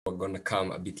we're going to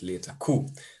come a bit later. Cool.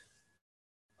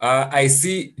 I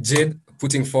see Jade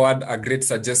putting forward a great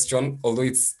suggestion, although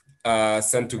it's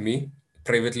sent to me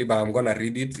privately, but I'm going to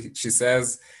read it. She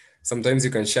says, sometimes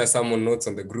you can share someone notes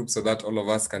on the group so that all of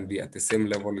us can be at the same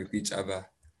level with each other.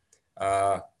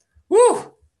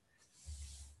 Woo!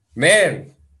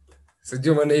 Man! So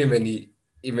do you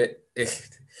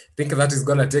think that is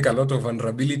gonna take a lot of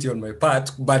vulnerability on my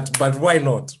part, but why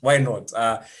not? Why not?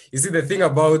 You see, the thing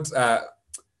about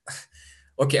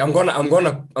okay, I'm gonna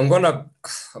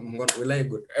will I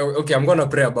go? Okay, I'm gonna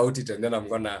pray about it, and then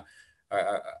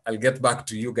I'll get back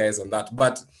to you guys on that.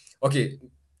 But okay,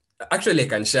 actually I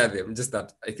can share them, just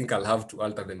that I think I'll have to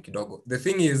alter them kidogo. The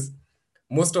thing is,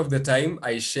 most of the time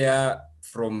I share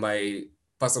from my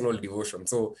personal devotion.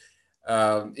 So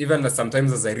even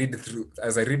sometimes as I read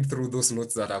through those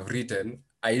notes that I've written,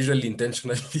 I usually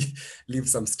intentionally leave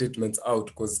some statements out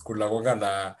because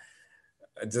kuna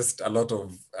just a lot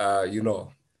of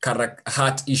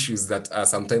heart issues that are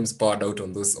sometimes poured out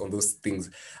on those things.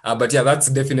 But yeah, that's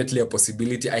definitely a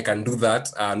possibility. I can do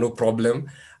that, no problem.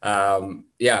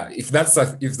 Yeah, if that's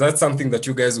something that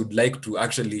you guys would like to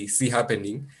actually see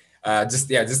happening, just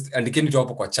andikeni tu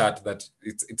hapo kwa chat that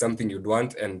it's something you'd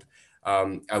want, and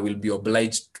I will be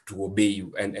obliged to obey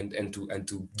you and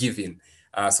to give in.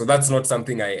 So that's not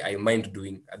something I mind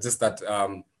doing. Just that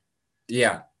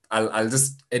yeah, I'll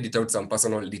just edit out some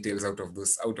personal details out of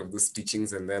those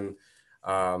teachings, and then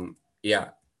yeah,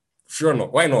 sure, no,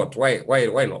 why not? Why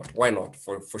not?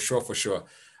 For sure.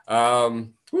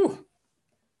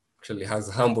 Actually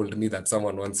has humbled me that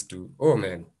someone wants to. Oh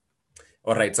man.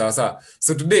 All right, so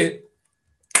today,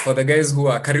 for the guys who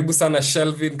are karibu sana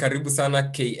Shelvin, karibu sana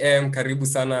KM, karibu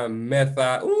sana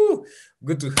Metha.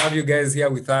 Good to have you guys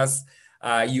here with us.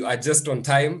 You are just on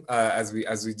time as we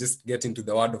just get into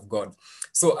the Word of God.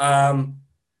 So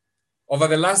over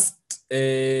the last,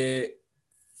 first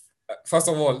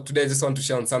of all, today I just want to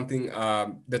share on something.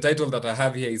 The title that I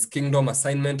have here is Kingdom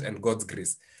Assignment and God's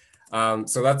Grace.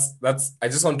 So that's I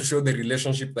just want to show the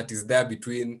relationship that is there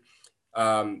between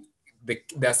the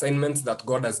assignments that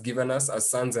God has given us as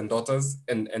sons and daughters,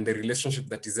 and the relationship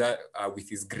that is there with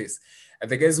His grace.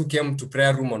 And the guys who came to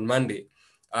prayer room on Monday,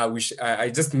 I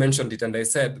just mentioned it, and I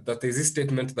said that there's this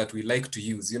statement that we like to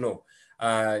use,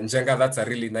 Njenga, that's a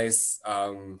really nice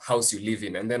house you live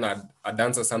in. And then I'd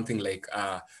answer something like,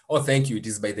 oh, thank you, it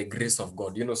is by the grace of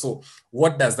God. So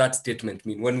what does that statement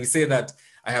mean? When we say that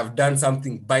I have done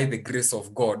something by the grace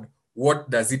of God,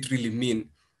 what does it really mean?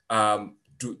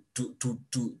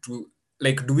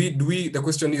 Like, the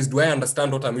question is, do I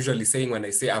understand what I'm usually saying when I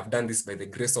say I've done this by the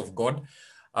grace of God?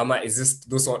 Is this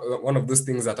one of those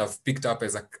things that I've picked up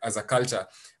as a culture,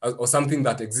 or something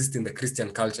that exists in the Christian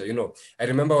culture? I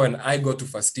remember when I got to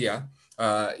first year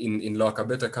in Lower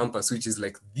Kabete campus, which is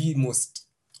like the most,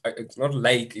 it's not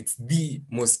like, it's the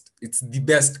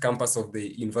best campus of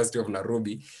the University of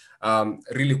Nairobi.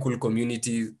 Really cool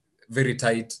community, very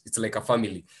tight. It's like a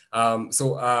family.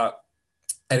 So I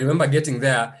remember getting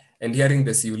there and hearing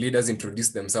the CU leaders introduce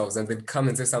themselves, and they'd come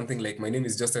and say something like, my name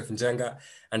is Joseph Njenga,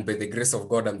 and by the grace of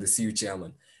God, I'm the CU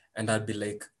chairman. And I'd be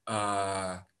like,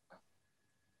 why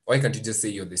can't you just say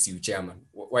you're the CU chairman?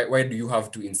 Why do you have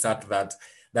to insert that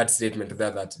statement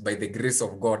there, that by the grace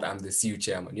of God, I'm the CU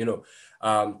chairman,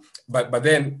 but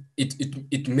then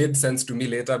it made sense to me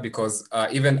later, because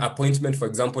even appointment, for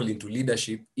example, into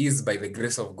leadership is by the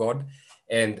grace of God,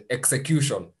 and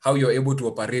execution, how you're able to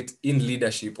operate in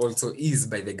leadership, also is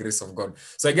by the grace of God.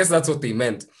 So I guess that's what they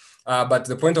meant. But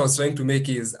the point I was trying to make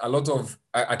is, a lot of,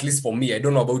 at least for me, I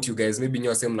don't know about you guys, maybe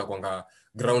you're saying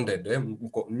grounded,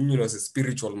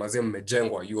 spiritual,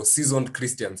 you're seasoned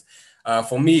Christians.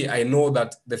 For me, I know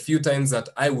that the few times that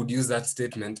I would use that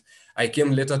statement,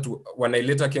 when I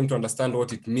later came to understand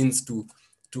what it means to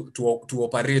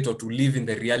operate or to live in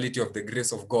the reality of the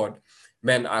grace of God,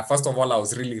 man, first of all, I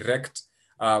was really wrecked.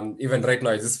 Even right now,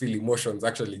 I just feel emotions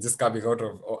actually just coming out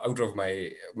of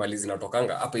my malizina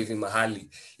tokanga hapa hivi mahali,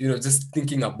 just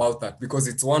thinking about that, because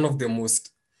it's one of the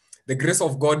most, the grace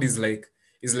of God is like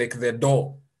the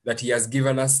door that He has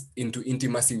given us into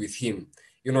intimacy with Him.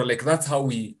 Like, that's how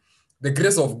the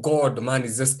grace of God, man,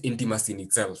 is just intimacy in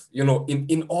itself.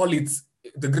 In all its,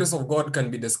 the grace of God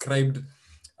can be described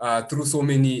through so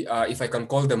many, if I can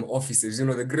call them offices.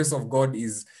 The grace of God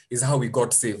is how we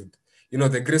got saved.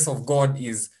 The grace of God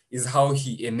is how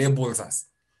He enables us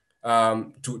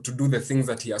to do the things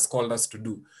that He has called us to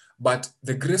do. But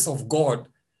the grace of God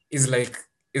is like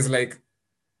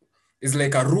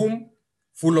a room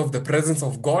full of the presence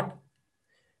of God,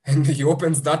 and He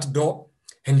opens that door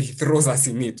and He throws us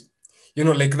in it.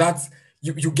 Like, that's,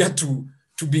 you get to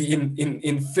be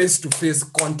in face-to-face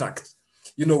contact,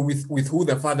 with who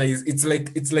the Father is. It's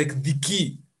like the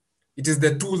key. It is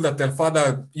the tool that the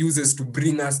Father uses to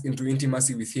bring us into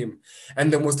intimacy with him.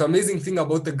 And the most amazing thing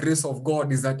about the grace of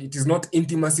God is that it is not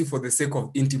intimacy for the sake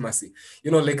of intimacy.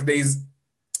 Like there is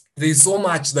so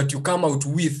much that you come out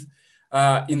with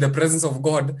in the presence of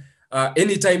God.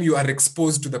 Anytime you are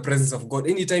exposed to the presence of God,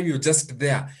 anytime you're just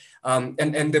there.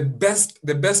 And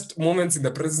the best moments in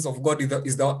the presence of God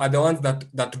are the ones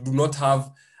that do not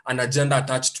have an agenda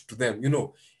attached to them.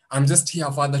 I'm just here,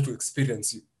 Father, to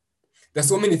experience you. There's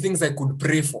so many things I could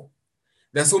pray for.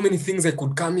 There's so many things I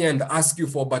could come here and ask you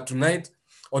for, but tonight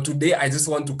or today, I just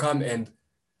want to come and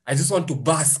I just want to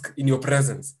bask in your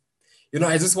presence.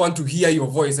 I just want to hear your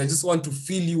voice. I just want to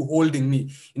feel you holding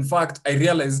me. In fact, I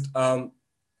realized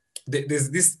there's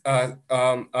this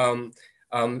someone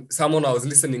I was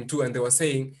listening to, and they were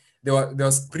saying, they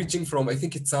was preaching from, I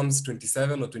think it's Psalms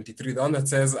 27 or 23, the one that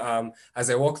says, as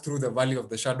I walk through the valley of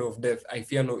the shadow of death, I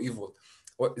fear no evil.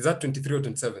 Is that 23 or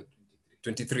 27?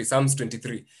 23, Psalms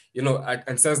 23,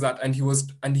 and says that, and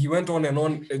he went on and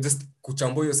on, just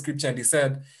kuchamboyo scripture, and he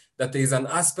said that there is an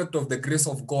aspect of the grace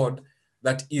of God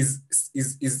that is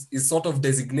sort of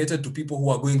designated to people who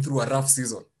are going through a rough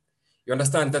season. You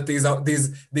understand that there's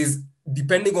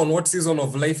depending on what season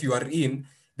of life you are in,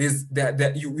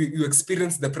 you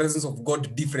experience the presence of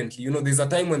God differently. There's a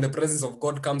time when the presence of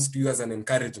God comes to you as an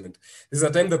encouragement. There's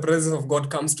a time the presence of God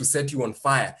comes to set you on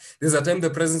fire. There's a time the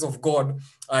presence of God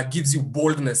gives you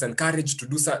boldness and courage to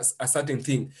do a certain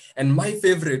thing. And my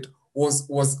favorite was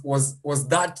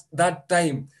that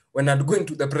time when I'd go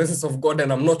into the presence of God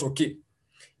and I'm not okay.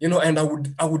 And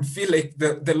I would feel like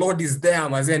the Lord is there,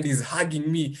 and he's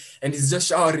hugging me and he's just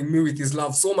showering me with his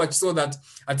love, so much so that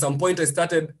at some point I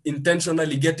started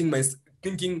intentionally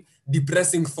thinking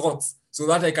depressing thoughts so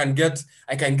that I can get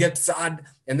sad,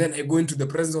 and then I go into the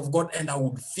presence of God and I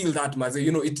would feel that,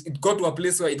 it got to a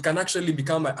place where it can actually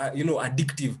become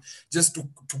addictive, just to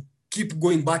keep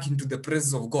going back into the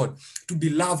presence of God, to be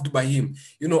loved by him.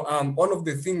 One of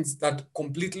the things that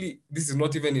completely, this is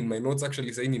not even in my notes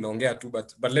actually saying in Ongea too,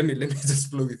 but let me just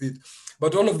flow with it.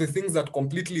 But one of the things that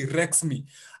completely wrecks me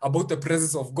about the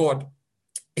presence of God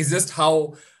is just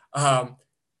how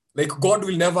God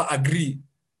will never agree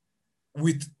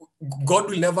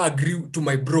to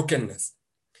my brokenness.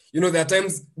 There are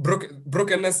times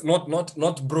brokenness,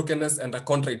 not brokenness and a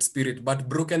contrite spirit, but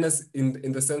brokenness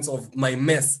in the sense of my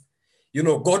mess.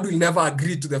 God will never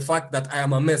agree to the fact that I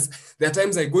am a mess. There are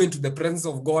times I go into the presence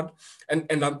of God and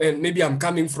maybe I'm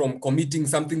coming from committing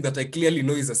something that I clearly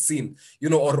know is a sin,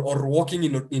 or walking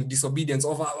in disobedience,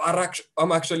 or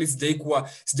I'm actually sijakuwa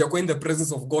in the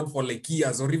presence of God for like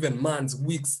years or even months,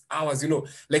 weeks, hours,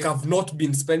 like I've not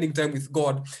been spending time with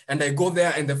God. And I go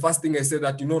there and the first thing I say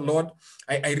that, Lord,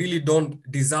 I really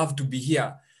don't deserve to be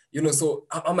here. So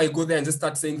I might go there and just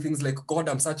start saying things like, God,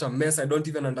 I'm such a mess. I don't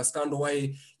even understand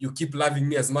why you keep loving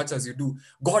me as much as you do.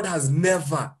 God has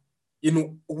never,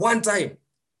 one time,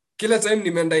 kila time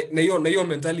nimeenda na hiyo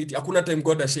mentality, hakuna time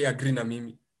God ashai agree na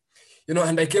mimi.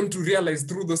 And I came to realize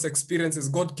through those experiences,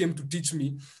 God came to teach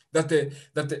me that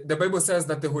the Bible says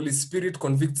that the Holy Spirit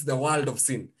convicts the world of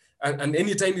sin. And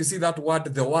anytime you see that word,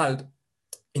 the world,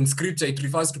 in scripture, it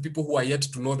refers to people who are yet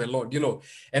to know the Lord,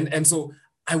 and so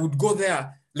I would go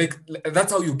there. Like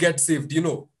that's how you get saved.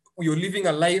 You're living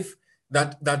a life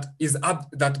that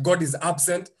God is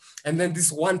absent, and then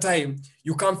this one time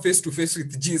you come face to face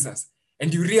with Jesus,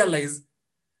 and you realize,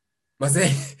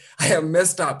 I am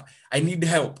messed up. I need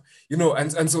help.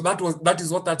 And so that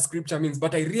is what that scripture means.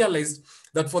 But I realized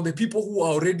that for the people who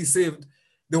are already saved,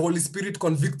 the Holy Spirit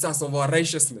convicts us of our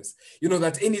righteousness.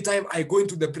 That anytime I go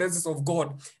into the presence of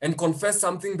God and confess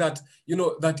something that,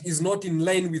 that is not in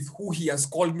line with who he has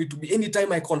called me to be,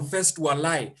 anytime I confess to a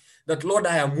lie, that Lord,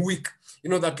 I am weak,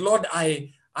 that Lord,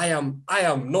 I am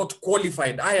not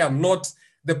qualified. I am not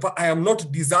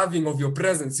deserving of your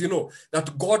presence,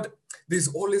 that God, there's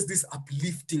always this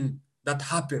uplifting that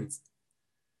happens,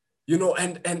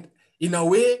 and in a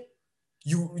way,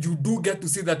 you do get to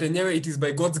see that anyway, it is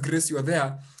by God's grace you're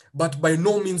there, but by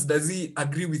no means does he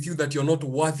agree with you that you're not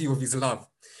worthy of his love.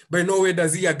 By no way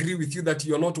does he agree with you that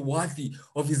you're not worthy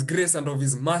of his grace and of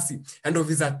his mercy and of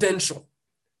his attention.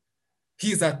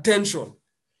 His attention.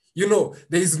 There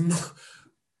is no,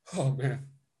 oh man,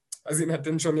 as in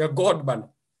attention, you're God, man.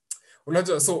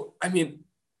 So, I mean,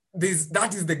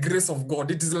 that is the grace of God.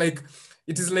 It's like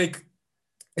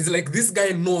this guy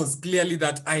knows clearly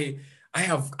that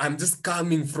I'm just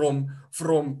coming from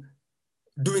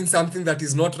doing something that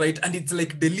is not right, and it's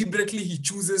like deliberately he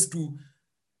chooses to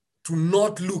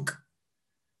not look,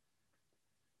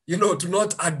 to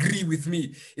not agree with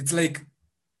me. It's like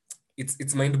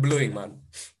it's mind-blowing, man.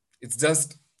 it's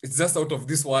just out of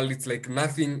this world. It's like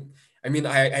nothing. I mean,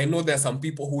 I know there are some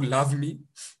people who love me,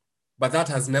 but that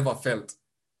has never felt.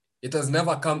 It has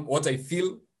never come what I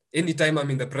feel anytime I'm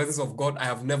in the presence of God. I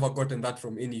have never gotten that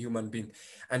from any human being.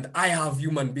 And I have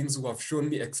human beings who have shown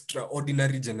me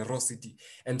extraordinary generosity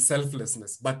and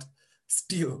selflessness. But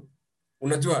still,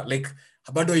 unajua, like,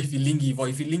 bado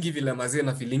ifilingi vile mazee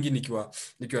na feelingi nikiwa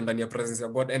ndani ya presence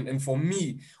of God. And for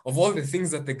me, of all the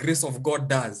things that the grace of God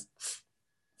does,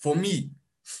 for me,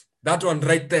 that one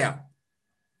right there,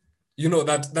 you know,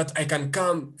 that I can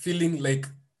come feeling like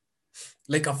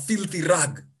a filthy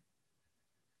rag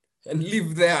and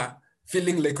live there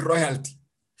feeling like royalty.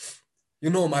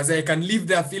 You know, Maze, I can live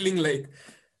there feeling like,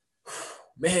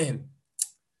 man,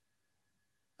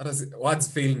 words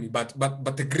fail me,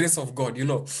 but the grace of God, you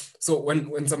know. So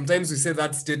when sometimes we say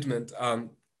that statement,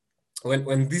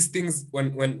 when these things,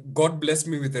 when God blessed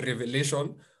me with a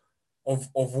revelation of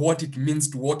what it means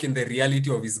to walk in the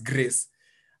reality of his grace,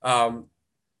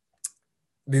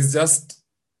 there's just,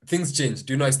 things changed.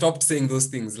 You know, I stopped saying those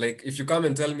things. Like, if you come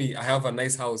and tell me I have a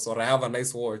nice house or I have a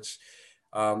nice watch,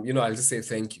 you know, I'll just say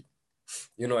thank you.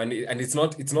 You know, and it's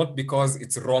not because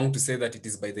it's wrong to say that it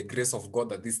is by the grace of God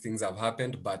that these things have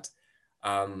happened, but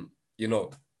you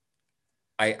know,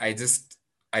 I just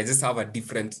have a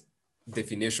different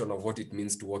definition of what it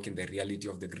means to walk in the reality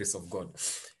of the grace of God.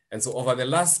 And so over the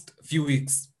last few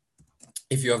weeks,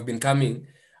 if you have been coming,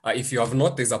 if you have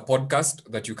not, there's a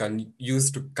podcast that you can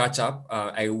use to catch up.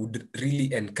 I would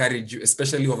really encourage you,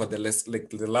 especially over the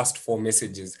last 4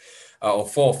 messages, or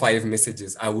 4 or 5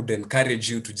 messages. I would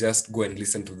encourage you to just go and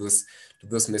listen to those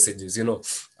messages. You know,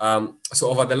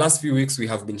 so over the last few weeks, we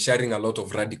have been sharing a lot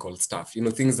of radical stuff. You know,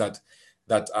 things that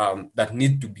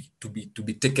need to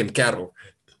be taken care of.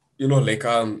 You know, like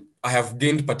I have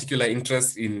gained particular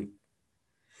interest in,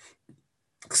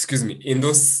 in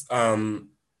those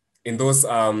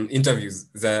interviews.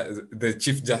 The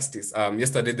Chief Justice,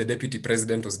 yesterday the Deputy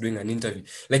President was doing an interview.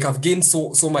 Like, I've gained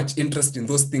so much interest in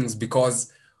those things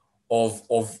because of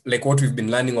like what we've been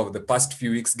learning over the past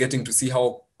few weeks, getting to see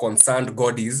how concerned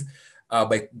God is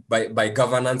by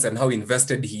governance, and how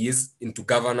invested he is into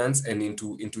governance and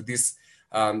into this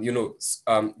you know,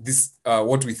 this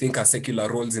what we think are secular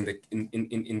roles in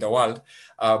the world,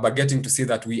 but getting to see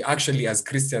that we actually as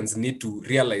Christians need to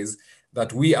realize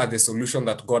that we are the solution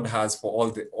that God has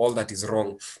for all that is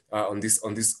wrong in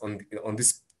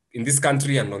this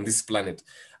country and on this planet.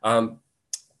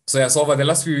 So yeah, so over the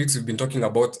last few weeks, we've been talking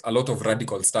about a lot of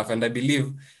radical stuff, and I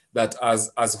believe that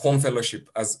as Home Fellowship,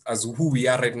 as who we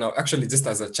are right now, actually just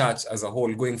as a church as a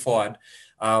whole going forward,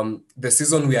 the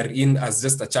season we are in as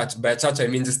just a church, by a church I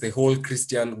mean just the whole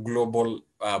Christian global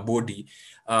body,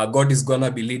 God is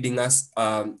gonna be leading us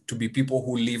to be people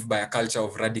who live by a culture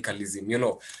of radicalism. You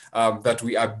know, that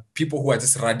we are people who are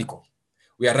just radical.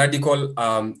 We are radical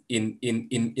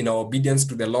in our obedience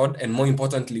to the Lord, and more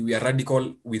importantly, we are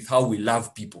radical with how we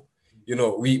love people. You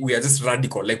know, we are just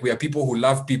radical. Like, we are people who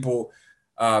love people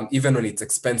even when it's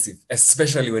expensive,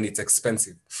 especially when it's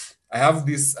expensive. I have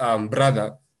this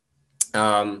brother,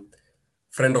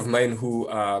 friend of mine, who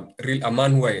a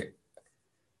man who I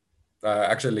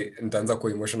actually nitaanza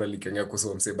kuwa emotionally kiongea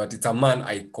kuhusu mse, but it's a man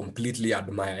I completely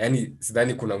admire. Yani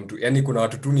sidhani kuna mtu, yani kuna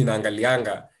watu tu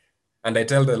ninaangalianga and I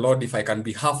tell the Lord, if I can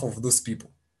be half of those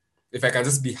people, if I can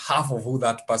just be half of who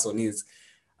that person is,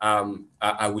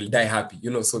 I will die happy. You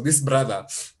know, so this brother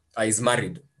is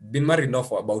married, been married now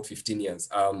for about 15 years.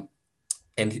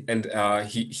 And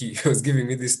he was giving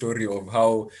me this story of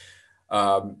how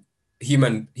him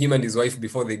and his wife,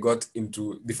 before they got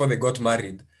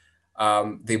married,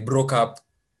 they broke up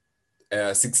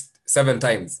 7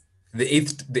 times. The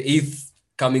eighth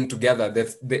coming together,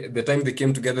 the time they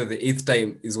came together, the 8th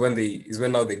time is when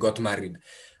now they got married.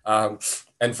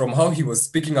 And from how he was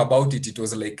speaking about it, it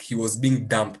was like he was being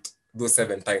dumped those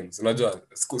 7 times. Unajua,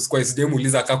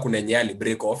 sijamuuliza kama kuna yenye ali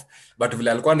break off, but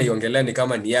vile alikuwa anaiongelea ni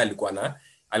kama ni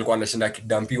alikuwa anashinda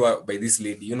kidampiwa by this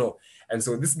lady, you know. And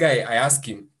so this guy, I asked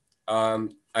him,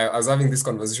 I was having this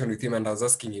conversation with him, and I was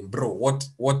asking him, bro,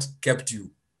 what kept you?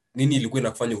 Nini ilikuwa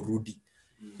inakufanya urudi?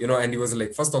 You know, and he was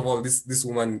like, first of all, this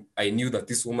woman, I knew that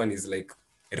this woman is like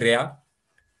rare.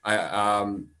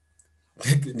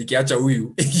 Nikiacha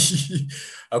huyu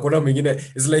hakuna mwingine.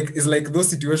 It's like those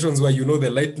situations where, you know, the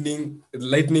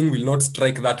lightning will not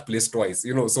strike that place twice,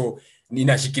 you know. So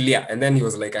ninashikilia. And then he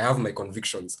was like, I have my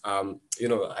convictions. You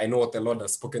know, I know what the Lord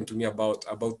has spoken to me about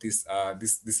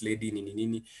this lady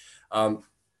nini.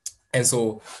 And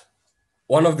so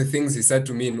one of the things he said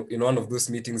to me in one of those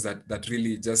meetings that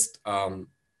really just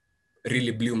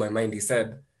really blew my mind, he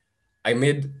said, I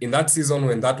made, in that season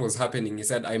when that was happening, he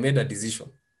said, I made a decision.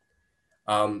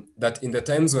 that in the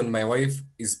times when my wife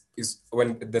is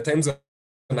when the times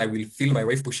when I will feel my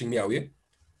wife pushing me away,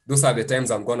 those are the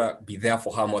times I'm gonna be there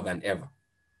for her more than ever.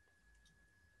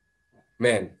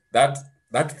 Man, that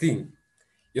thing,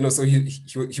 so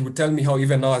he would tell me how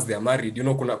even now as they're married,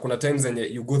 kuna times when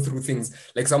you go through things,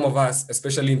 like some of us,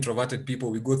 especially introverted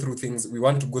people, we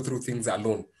want to go through things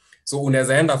alone. So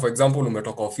unaweza enda, for example,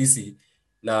 umetoka ofisi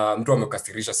na mtu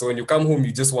amekasirisha, so when you come home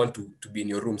you just want to be in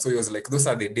your room. So he was like, those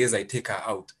are the days I take her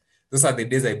out, those are the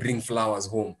days I bring flowers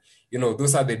home,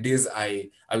 those are the days I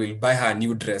will buy her a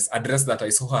new dress, a dress that I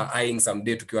saw her eyeing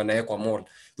someday tukiwa naye kwa mall.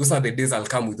 Those are the days I'll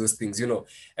come with those things,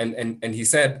 and he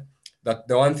said that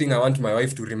the one thing I want my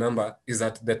wife to remember is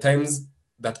that the times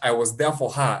that I was there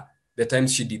for her, the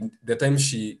times she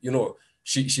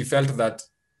felt that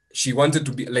she wanted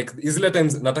to be like, zile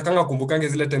times natakanga kumbukange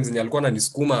zile times zenye alikuwa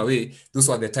ananisukuma away,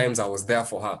 those were the times I was there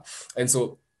for her. And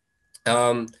so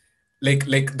like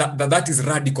that is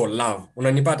radical love,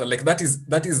 unanipata, like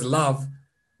that is love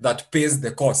that pays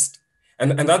the cost.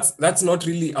 And that's not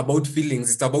really about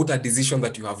feelings, it's about a decision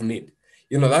that you have made.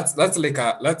 That's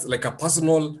like a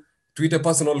personal, tweet a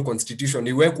personal constitution,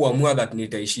 iwe kuamua that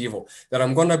nitaishi hivyo, that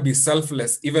I'm gonna be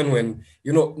selfless even when,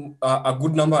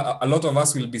 a lot of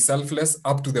us will be selfless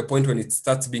up to the point when it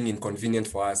starts being inconvenient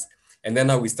for us. And then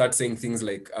now we start saying things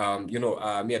like, me,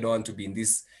 I don't want to be in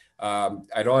this,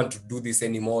 I don't want to do this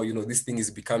anymore. This thing is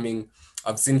becoming,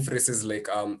 I've seen phrases like,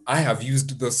 I have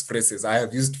used those phrases. I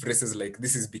have used phrases like,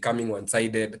 this is becoming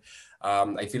one-sided.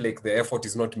 I feel like the effort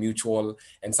is not mutual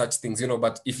and such things,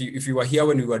 but if you were here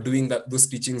when we were doing those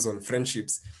teachings on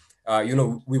friendships,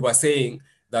 we were saying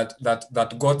that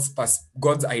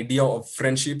God's idea of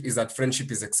friendship is that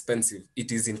friendship is expensive.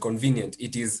 It is inconvenient.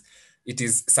 It is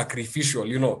sacrificial.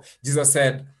 Jesus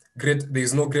said, there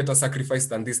is no greater sacrifice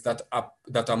than this, that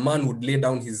a man would lay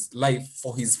down his life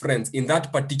for his friends. In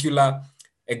that particular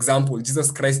example, Jesus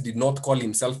Christ did not call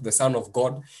himself the Son of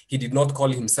God. He did not call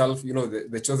himself,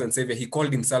 the chosen Savior. He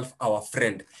called himself our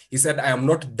friend. He said, I am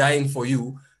not dying for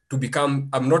you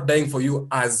I'm not dying for you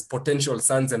as potential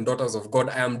sons and daughters of God.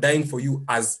 I am dying for you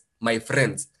as my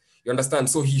friends. You understand?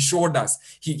 So he showed us,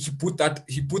 he put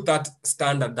that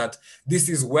standard that this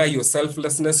is where your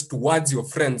selflessness towards your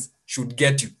friends should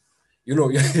get you.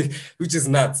 Which is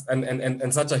nuts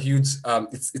and such a huge,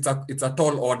 it's a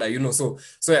tall order, so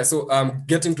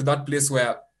getting to that place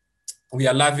where we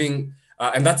are loving,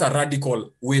 and that's a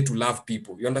radical way to love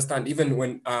people. You understand? Even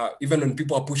when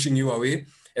people are pushing you away,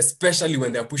 especially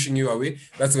when they're pushing you away,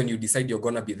 that's when you decide you're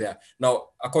gonna be there.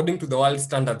 Now, according to the world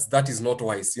standards, that is not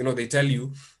wise. They tell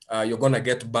you you're gonna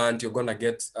get burnt, you're gonna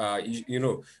get,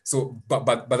 so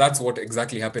but that's what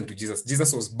exactly happened to Jesus.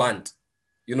 Jesus was burnt.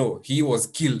 He was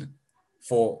killed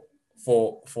for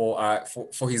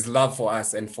his love for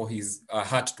us and for his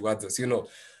heart towards us.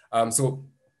 So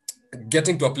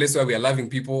getting to a place where we are loving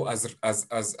people as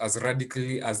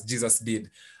radically as Jesus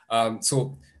did.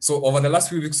 So over the last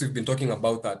few weeks, we've been talking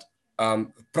about that,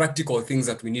 practical things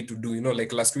that we need to do.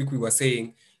 Like last week we were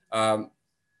saying,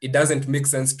 it doesn't make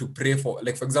sense to pray for,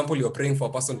 like, for example, you're praying for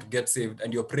a person to get saved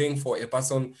and you're praying for the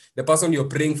person you're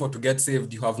praying for to get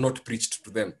saved, you have not preached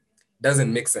to them.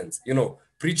 Doesn't make sense.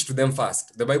 Preach to them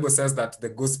first. The Bible says that the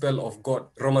gospel of God,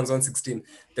 Romans 1:16,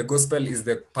 the gospel is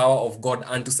the power of God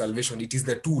unto salvation. It is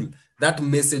the tool. That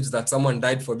message that someone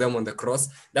died for them on the cross,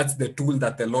 that's the tool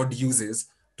that the Lord uses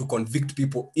to convict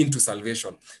people into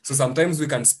salvation. So sometimes we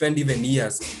can spend even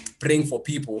years praying for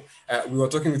people. We were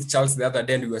talking with Charles the other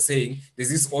day and we were saying, there's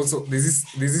this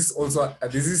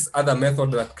other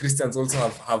method that Christians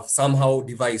also have somehow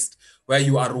devised, where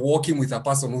you are walking with a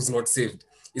person who's not saved.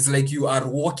 It's like you are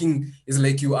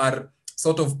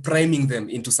sort of priming them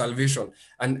into salvation.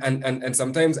 And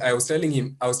sometimes I was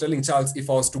telling Charles, if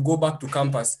I was to go back to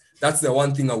campus, that's the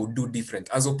one thing I would do different,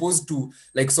 as opposed to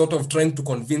like sort of trying to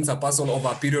convince a person over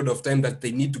a period of time that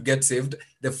they need to get saved.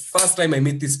 The first time I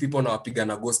meet these people now,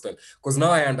 Pigana Gospel, because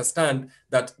now I understand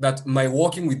that my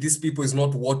walking with these people is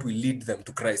not what will lead them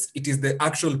to Christ. It is the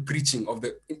actual preaching of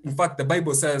in fact, the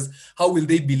Bible says, how will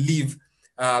they believe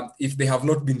if they have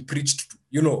not been preached to?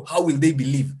 How will they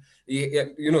believe?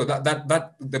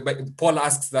 Paul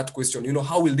asks that question,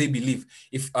 how will they believe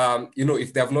if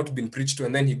if they have not been preached to?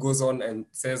 And then he goes on and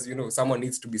says, someone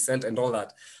needs to be sent and all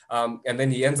that. And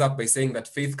then he ends up by saying that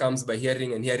faith comes by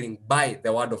hearing and hearing by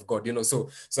the word of God, so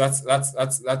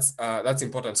that's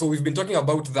important. So we've been talking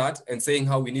about that and saying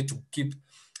how we need to keep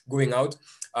going out.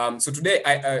 So today,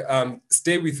 I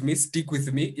stay with me, stick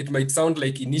with me. It might sound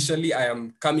like initially I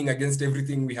am coming against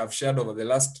everything we have shared over the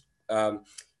last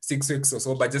 6 weeks or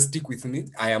so, but just stick with me.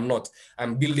 I am not.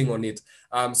 I'm building on it.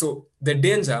 So the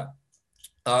danger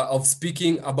of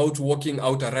speaking about walking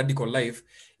out a radical life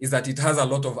is that it has a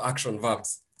lot of action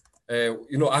verbs.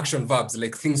 Action verbs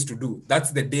like things to do.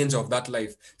 That's the danger of that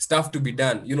life. Stuff to be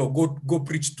done. Go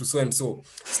preach to so and so.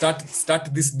 Start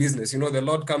this business. The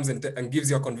Lord comes and gives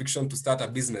you a conviction to start a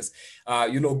business.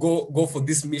 Go for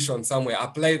this mission somewhere.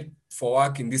 Apply for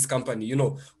work in this company.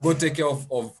 Go take care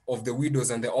of the widows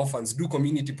and the orphans. Do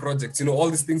community projects. All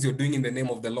these things you're doing in the name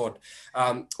of the Lord.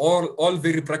 All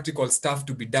very practical stuff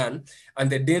to be done. And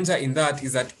the danger in that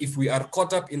is that if we are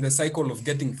caught up in the cycle of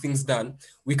getting things done,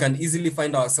 we can easily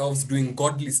find ourselves doing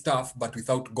godly stuff, but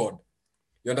without God.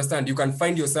 You understand? You can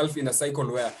find yourself in a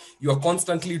cycle where you are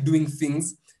constantly doing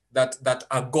things that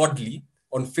are godly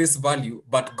on face value,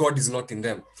 but God is not in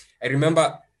them. I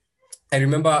remember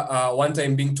one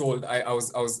time being told, I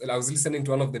was listening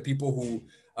to one of the people who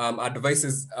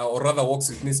advises or rather works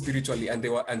with me spiritually, and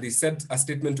they said a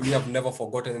statement to me I've never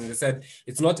forgotten, and they said,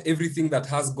 it's not everything that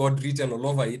has God written all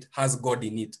over it has God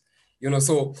in it.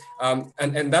 So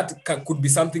and that could be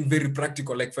something very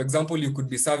practical. Like, for example, you could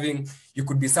be serving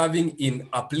in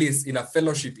a place, in a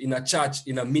fellowship, in a church,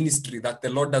 in a ministry that the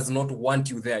Lord does not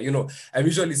want you there. I'm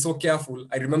usually so careful.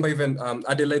 I remember even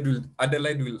Adelaide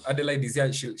is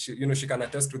here. She can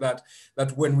attest to that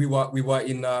when we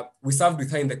served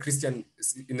with her in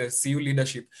the CU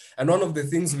leadership, and one of the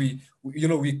things we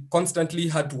constantly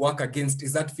had to work against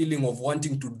is that feeling of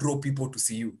wanting to draw people to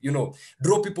CU.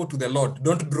 Draw people to the Lord.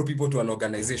 Don't draw people to an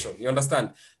organization. You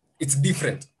understand? It's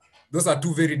different. Those are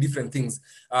two very different things.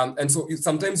 And so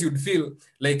sometimes you'd feel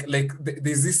like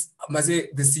there's this,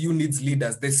 the CU needs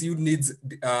leaders, the CU needs,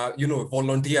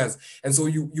 volunteers. And so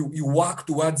you work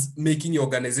towards making your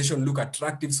organization look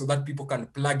attractive so that people can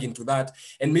plug into that.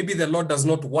 And maybe the Lord does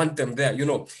not want them there,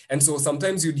 And so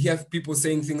sometimes you'd hear people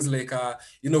saying things like,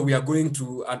 we are going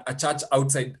to a church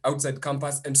outside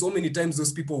campus. And so many times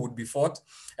those people would be fought.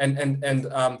 And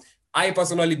I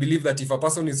personally believe that if a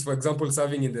person is, for example,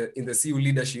 serving in the CU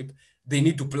leadership, they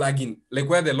need to plug in. Like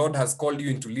where the Lord has called you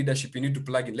into leadership, you need to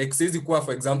plug in. Like says kuwa,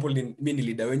 for example, mimi ni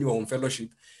leader when you are on fellowship,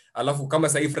 alafu kama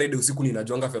sahi Friday usiku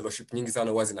ninajonga fellowship nyingi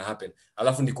sana huwa zina happen.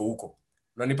 Alafu niko huko.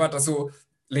 Unanipata? So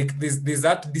like there's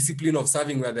that discipline of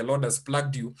serving where the Lord has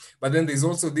plugged you, but then there's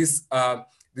also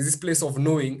this place of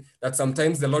knowing that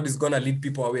sometimes the Lord is going to lead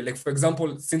people away. Like, for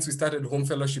example, since we started Home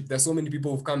Fellowship, there's so many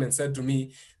people who've come and said to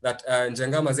me that,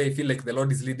 Njangama, I feel like the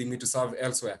Lord is leading me to serve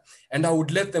elsewhere. And I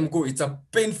would let them go. It's a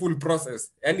painful process,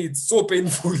 and it's so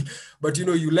painful. But,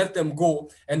 you let them go.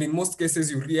 And in most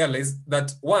cases, you realize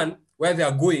that, one, where they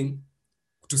are going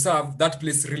to serve, that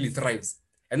place really thrives.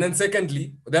 And then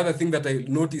secondly, the other thing that I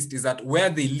noticed is that where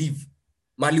they live,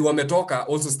 Mali Wametoka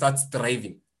also starts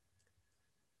thriving.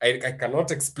 I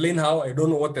cannot explain how. I don't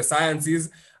know what the science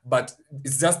is, but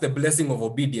it's just the blessing of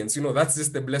obedience. That's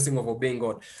just the blessing of obeying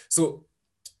God. So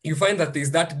you find that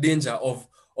there's that danger of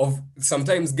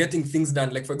sometimes getting things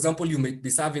done. Like, for example, you may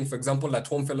be serving, for example, at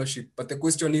Home Fellowship, but the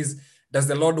question is, does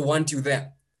the Lord want you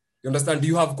there? You understand? Do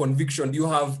you have conviction? Do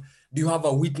you have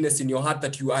a witness in your heart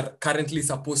that you are currently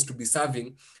supposed to be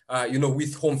serving,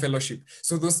 with Home Fellowship?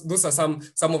 So those are some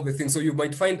of the things. So you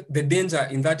might find the danger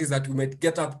in that is that we might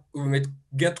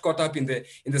get caught up in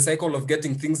the cycle of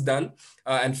getting things done,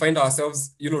 and find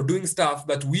ourselves, doing stuff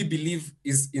that we believe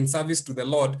is in service to the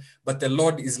Lord, but the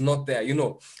Lord is not there,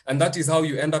 and that is how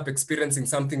you end up experiencing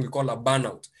something we call a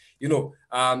burnout.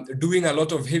 Doing a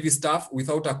lot of heavy stuff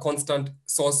without a constant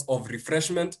source of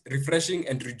refreshing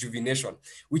and rejuvenation,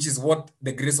 which is what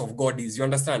the grace of God is. You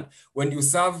understand? When you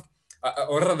serve,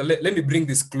 or rather, let me bring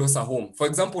this closer home. For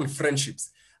example,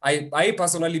 friendships. I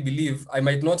personally believe, I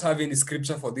might not have any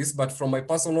scripture for this, but from my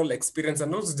personal experience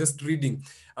and also just reading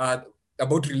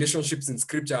about relationships in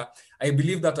scripture, I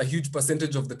believe that a huge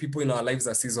percentage of the people in our lives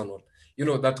are seasonal.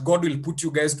 That God will put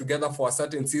you guys together for a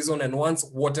certain season, and once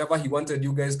whatever he wanted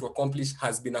you guys to accomplish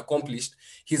has been accomplished,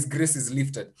 his grace is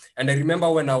lifted. And I remember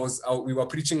when we were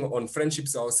preaching on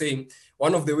friendships, I was saying,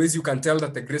 one of the ways you can tell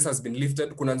that the grace has been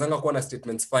lifted, kunanzanga kuwa na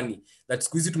statements funny, that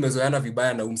siku hizi tumezoeana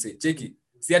vibaya na umse. Cheki,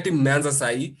 si ati mmeanza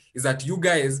sahi, is that you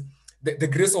guys, the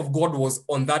grace of God was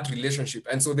on that relationship.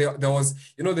 And so there was,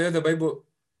 the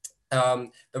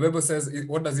Bible says,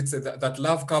 what does it say? That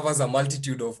love covers a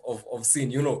multitude of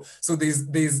sin, So there's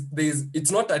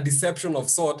it's not a deception of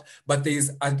sort, but there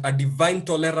is a divine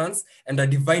tolerance and a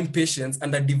divine patience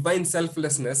and a divine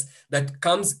selflessness that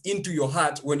comes into your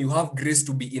heart when you have grace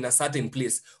to be in a certain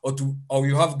place, or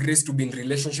you have grace to be in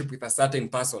relationship with a certain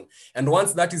person. And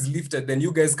once that is lifted, then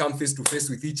you guys come face to face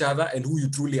with each other and who you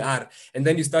truly are. And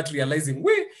then you start realizing,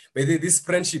 wait, But this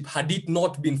friendship, had it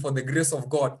not been for the grace of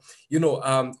God,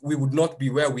 we would not be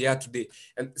where we are today.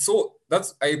 And so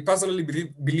I personally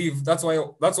believe that's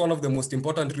one of the most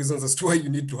important reasons as to why you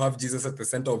need to have Jesus at the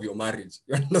center of your marriage.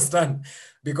 You understand?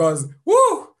 Because,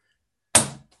 woo,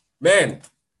 man,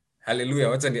 hallelujah,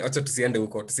 wacha tusiende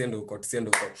huko.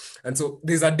 And so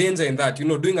there's a danger in that,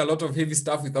 doing a lot of heavy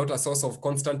stuff without a source of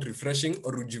constant refreshing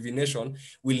or rejuvenation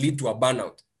will lead to a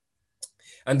burnout.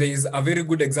 And there is a very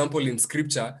good example in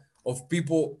scripture of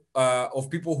people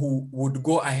who would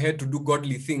go ahead to do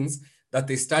godly things that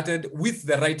they started with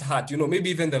the right heart. Maybe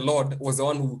even the Lord was the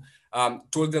one who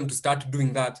told them to start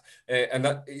doing that. And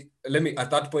that, let me,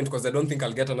 at that point, because I don't think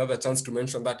I'll get another chance to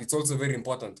mention that, it's also very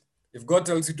important. If God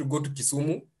tells you to go to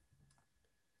Kisumu,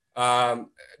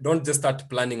 don't just start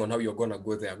planning on how you're going to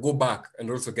go there. Go back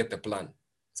and also get the plan.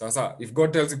 So if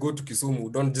God tells you go to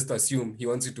Kisumu, don't just assume he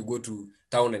wants you to go to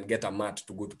town and get a mat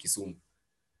to go to Kisumu.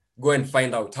 Go and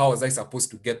find out, how was I supposed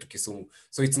to get to Kisumu?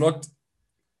 So it's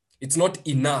not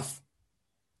enough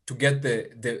to get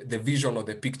the vision or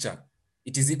the picture.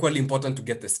 It is equally important to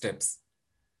get the steps.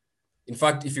 In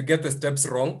fact, if you get the steps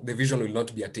wrong, the vision will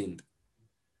not be attained.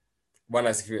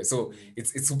 So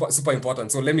it's super, super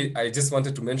important. So I just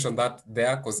wanted to mention that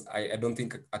there, because I don't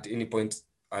think at any point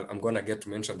I'm going to get to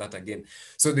mention that again.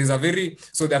 So there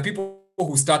are people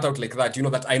who start out like that,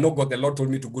 that I know God, the Lord told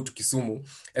me to go to Kisumu.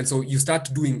 And so you start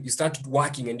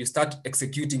working and you start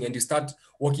executing and you start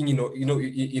working,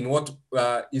 in what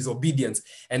is obedience.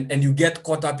 And you get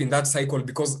caught up in that cycle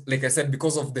because, like I said,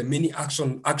 because of the many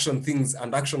action things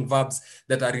and action verbs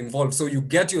that are involved. So you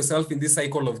get yourself in this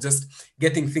cycle of just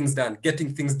getting things done.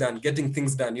 And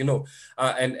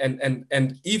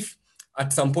if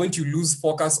at some point you lose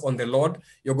focus on the Lord,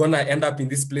 you're going to end up in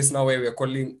this place now where we're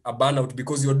calling a burnout,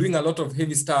 because you're doing a lot of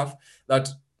heavy stuff that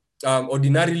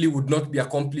ordinarily would not be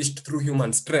accomplished through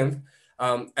human strength.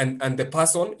 And the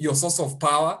person, your source of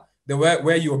power,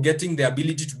 where you're getting the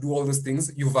ability to do all those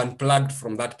things, you've unplugged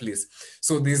from that place.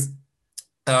 So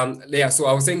so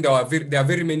I was saying there are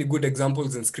very many good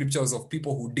examples in scriptures of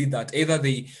people who did that. Either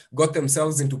they got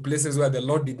themselves into places where the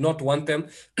Lord did not want them,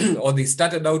 or they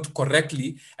started out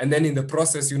correctly, and then in the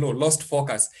process, lost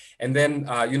focus, and then,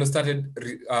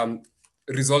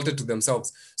 resulted to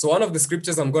themselves. So one of the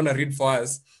scriptures I'm going to read for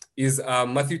us is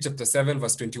Matthew chapter 7,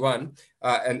 verse 21.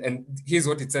 And here's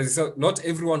what it says. It says, "Not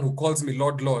everyone who calls me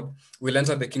Lord, Lord will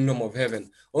enter the kingdom of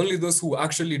heaven. Only those who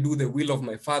actually do the will of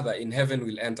my Father in heaven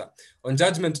will enter. On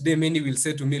judgment day, many will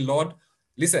say to me, Lord,"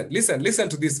 listen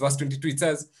to this, verse 22. It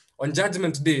says, "On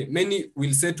judgment day, many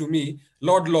will say to me,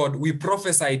 Lord, Lord, we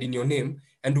prophesied in your name,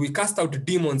 and we cast out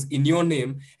demons in your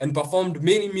name, and performed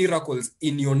many miracles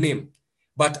in your name.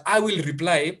 But I will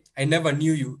reply, I never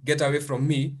knew you. Get away from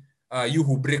me, you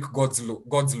who break God's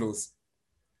laws."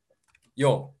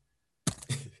 Yo,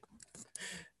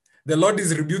 the Lord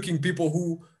is rebuking people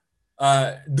who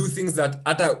do things that,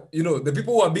 the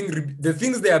people who are the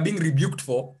things they are being rebuked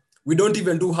for, we don't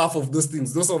even do half of those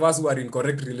things. Those of us who are in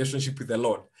correct relationship with the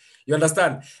Lord. You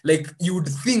understand? Like, you would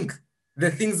think the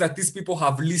things that these people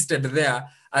have listed there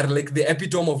are like the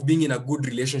epitome of being in a good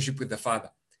relationship with the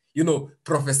Father.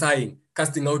 Prophesying,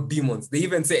 casting out demons. They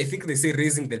even say, I think they say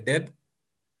raising the dead.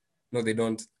 No, they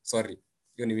don't. Sorry.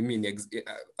 I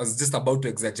was just about to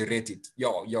exaggerate it.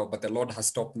 But the Lord has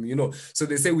stopped me, So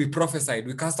they say we prophesied,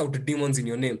 we cast out the demons in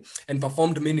your name, and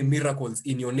performed many miracles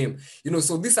in your name.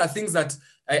 So these are things that,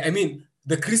 I mean,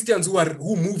 the Christians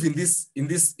who move in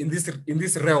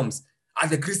these realms are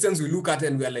the Christians we look at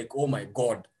and we are like, oh my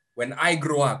God, when I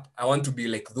grow up, I want to be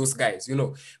like those guys,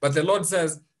 But the Lord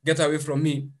says, get away from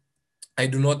me. I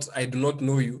do not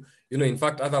know you. In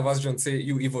fact, other versions say,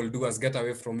 you evildoers, get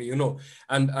away from me,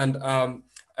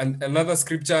 And another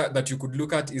scripture that you could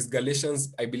look at is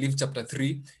Galatians, I believe, chapter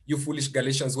 3. You foolish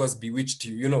Galatians, who has bewitched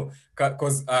you,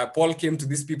 because Paul came to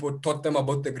these people, taught them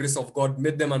about the grace of God,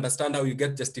 made them understand how you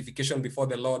get justification before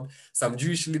the Lord. Some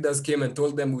Jewish leaders came and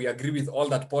told them, we agree with all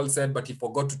that Paul said, but he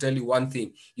forgot to tell you one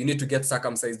thing. You need to get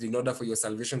circumcised in order for your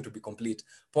salvation to be complete.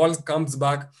 Paul comes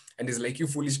back and is like, you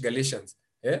foolish Galatians,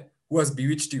 who has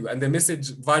bewitched you? And the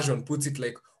Message version puts it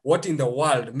like, what in the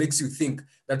world makes you think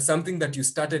that something that you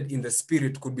started in the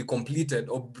spirit could be completed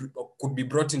or could be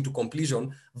brought into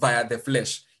completion via the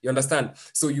flesh? You understand?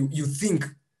 So you think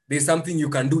there's something you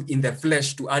can do in the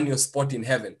flesh to earn your spot in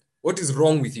heaven. What is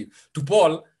wrong with you? To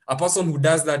Paul, a person who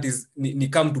does that is ni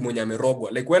kama mtu mwenye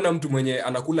amerogwa. Like when mtu mwenye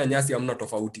anakula nyasi hamna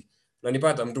tofauti.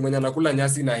 Unanipata? Mtu mwenye anakula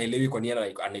nyasi na haelewi kwa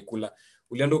nini anakula.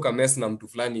 Ulienda ukamess na mtu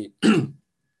fulani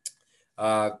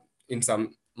in some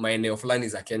maeneo fulani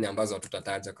za Kenya ambazo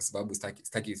tutataja kwa sababu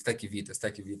staki vita.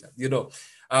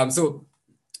 So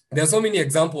there are so many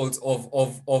examples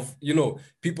of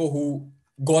people who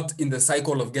got in the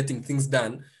cycle of getting things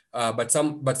done, but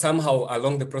somehow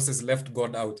along the process left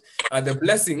God out. The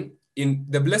blessing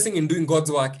in doing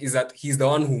God's work is that He's the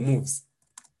one who moves.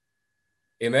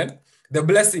 Amen. The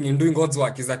blessing in doing God's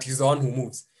work is that He's the one who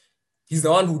moves. He's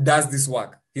the one who does this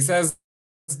work. He says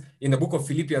in the book of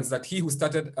Philippians that he who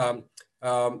started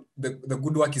the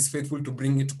good work is faithful to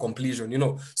bring it to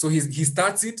completion. So he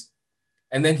starts it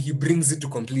and then he brings it to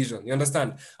completion. You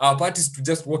understand? Our part is to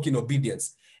just walk in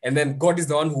obedience. And then God is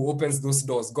the one who opens those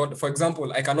doors. God, for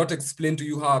example, I cannot explain to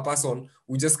you how a person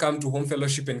will just come to home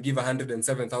fellowship and give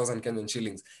 107,000 Kenyan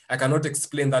shillings. I cannot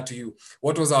explain that to you.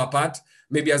 What was our part?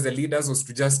 Maybe as the leaders was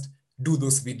to just do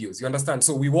those videos. You understand?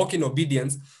 So we walk in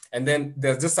obedience, and then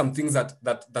there's just some things that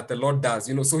the Lord does.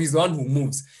 So He's the one who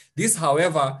moves. This,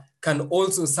 however, can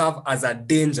also serve as a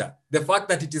danger. The fact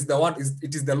that it is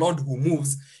the Lord who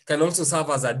moves can also serve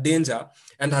as a danger,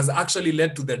 and has actually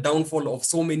led to the downfall of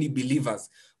so many believers,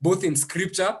 both in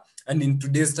scripture and in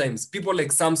today's times. People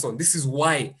like Samson, this is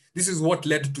what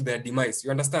led to their demise. You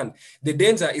understand? The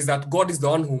danger is that God is the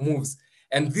one who moves,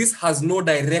 and this has no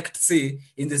direct say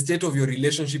in the state of your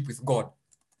relationship with God.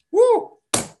 Woo!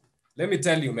 Let me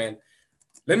tell you, man.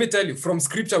 Let me tell you, from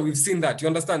scripture, we've seen that. You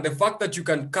understand? The fact that you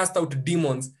can cast out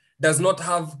demons does not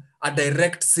have a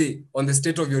direct say on the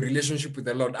state of your relationship with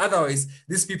the Lord. Otherwise,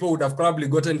 these people would have probably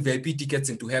gotten VIP tickets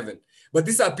into heaven. But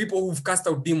these are people who've cast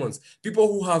out demons, people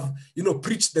who have,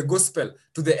 preached the gospel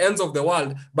to the ends of the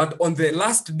world. But on the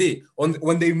last day,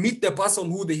 when they meet the person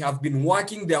who they have been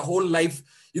working their whole life,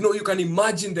 you can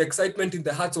imagine the excitement in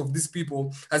the hearts of these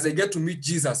people as they get to meet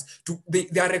Jesus.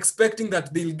 They are expecting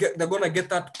that they're going to get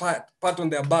that pat on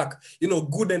their back,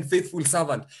 good and faithful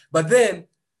servant. But then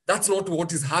that's not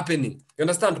what is happening. You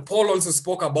understand? Paul also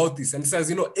spoke about this and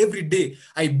says, every day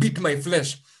I beat my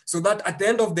flesh so that at the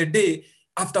end of the day,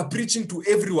 after preaching to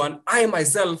everyone, I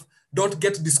myself don't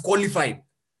get disqualified.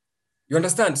 You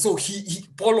understand? So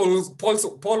Paul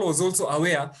was also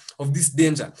aware of this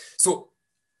danger. So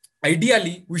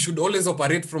ideally, we should always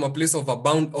operate from a place of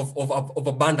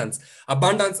abundance.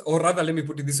 Abundance, or rather, let me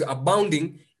put it this way,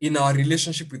 abounding in our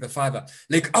relationship with the Father.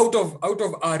 Like out of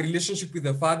our relationship with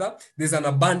the Father, there's an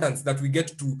abundance that we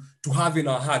get to have in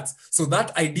our hearts. So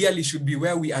that ideally should be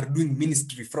where we are doing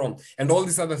ministry from, and all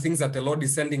these other things that the Lord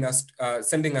is sending us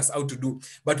out to do.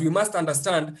 But we must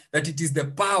understand that it is the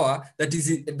power that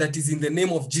is in the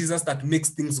name of Jesus that makes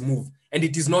things move, and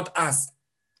it is not us.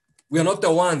 We are not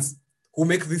the ones who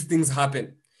make these things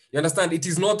happen. You understand? It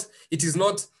is not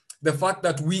the fact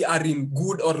that we are in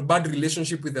good or bad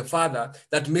relationship with the Father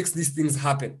that makes these things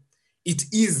happen. It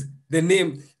is the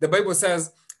name. The Bible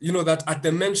says, that at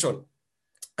the mention,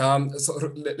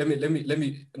 so let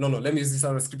me use this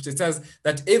other scripture. It says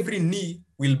that every knee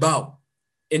will bow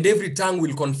and every tongue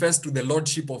will confess to the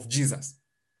Lordship of Jesus.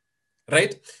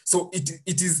 Right? So it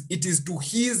is to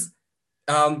His,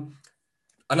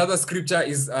 another scripture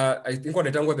is, I think, what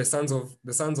they talk about the sons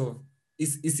of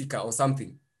Issachar or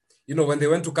something. When they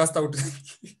went to cast out,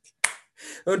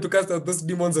 those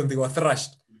demons and they were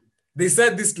thrashed. They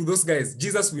said this to those guys: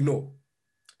 Jesus we know,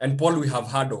 and Paul we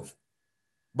have heard of.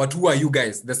 But who are you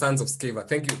guys, the sons of Sceva?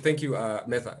 Thank you,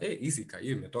 Metha. Hey, Issachar,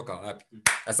 you metoka wapi?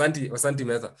 Asante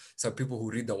Metha. So people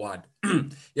who read the word.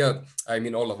 Yeah, I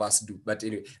mean all of us do. But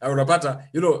anyway, unapata,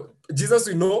 Jesus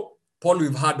we know, Paul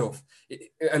we've heard of.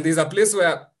 And there's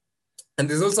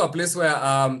also a place where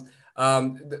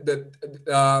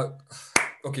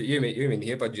okay,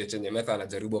 nihepa juu ya chenye Metha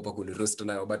anajaribu hapa kuniroast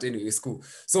nayo, but anyway, it's cool.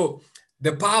 So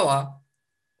the power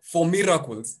for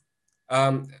miracles,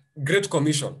 Great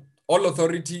Commission, all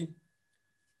authority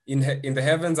in the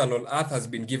heavens and on earth has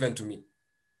been given to me.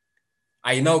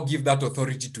 I now give that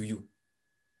authority to you.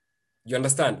 You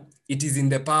understand? It is in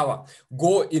the power.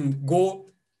 Go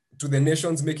to the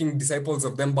nations, making disciples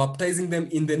of them, baptizing them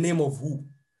in the name of who?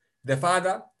 The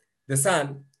Father, the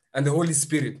Son, and the Holy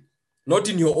Spirit. Not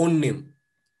in your own name.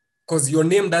 Because your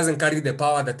name doesn't carry the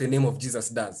power that the name of Jesus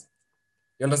does.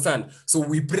 You understand? So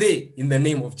we pray in the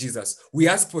name of Jesus. We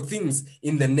ask for things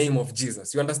in the name of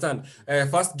Jesus. You understand? 1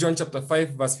 John chapter 5,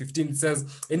 verse 15 says,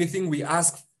 anything we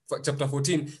ask, chapter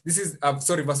 14, verse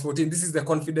 14, this is the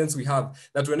confidence we have,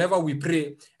 that whenever we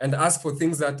pray and ask for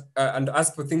things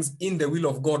in the will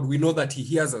of God, we know that He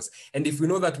hears us. And if we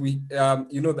know that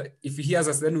that if He hears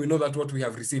us, then we know that what we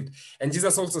have received. And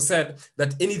Jesus also said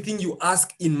that anything you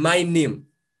ask in my name,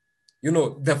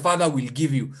 the Father will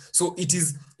give you. So it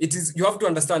is, you have to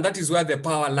understand that is where the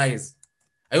power lies.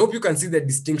 I hope you can see the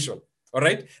distinction. All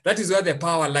right. That is where the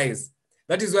power lies.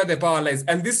 That is where the power lies.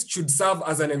 And this should serve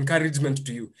as an encouragement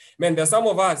to you. Man, there are some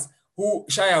of us, who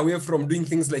shy away from doing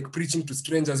things like preaching to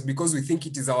strangers because we think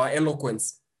it is our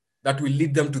eloquence that will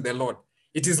lead them to the Lord.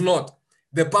 It is not.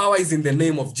 The power is in the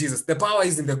name of Jesus. The power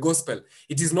is in the gospel.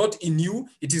 It is not in you.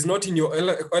 It is not in your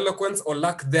eloquence or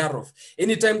lack thereof.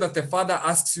 Anytime that the Father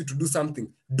asks you to do something,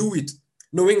 do it,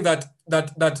 knowing that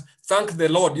thank the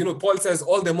Lord. Paul says,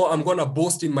 all the more I'm going to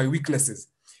boast in my weaknesses.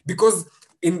 Because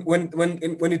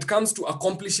when it comes to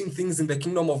accomplishing things in the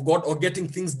kingdom of God or getting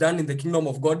things done in the kingdom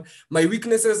of God, my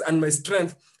weaknesses and my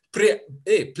strength play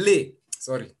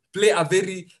a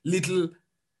very little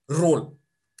role.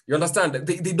 You understand?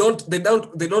 They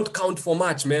don't count for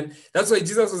much, man. That's why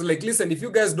Jesus was like, listen, if you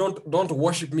guys don't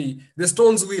worship me, the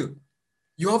stones will.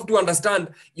 You have to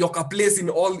understand your place in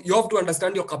all. You have to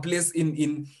understand your place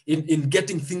in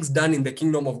getting things done in the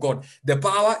kingdom of God. The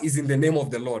power is in the name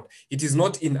of the Lord. It is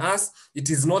not in us. It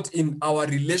is not in our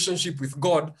relationship with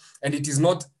God, and it is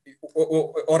not,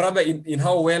 or rather, in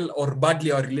how well or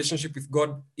badly our relationship with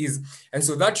God is. And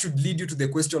so that should lead you to the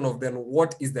question of then,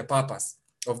 what is the purpose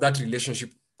of that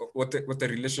relationship? What the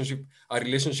relationship, our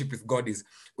relationship with God is.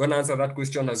 I'm going to answer that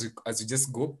question as you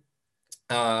just go.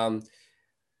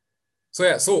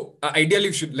 So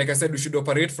ideally, like I said, we should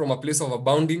operate from a place of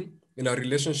abounding in our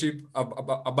relationship,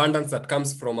 abundance that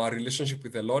comes from our relationship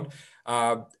with the Lord.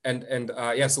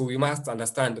 So we must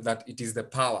understand that it is the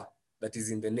power that is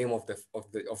in the name of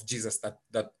Jesus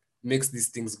that makes these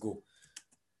things go.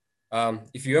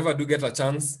 If you ever do get a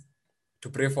chance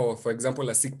to pray for example,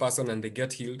 a sick person and they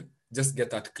get healed, just get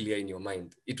that clear in your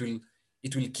mind. It will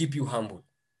keep you humble.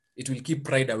 It will keep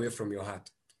pride away from your heart.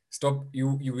 Stop.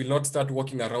 You will not start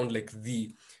walking around like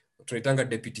the Traitanga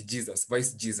deputy Jesus,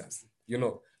 vice Jesus.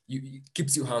 It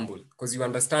keeps you humble because you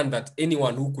understand that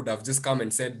anyone who could have just come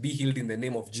and said, be healed in the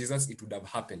name of Jesus, it would have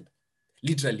happened.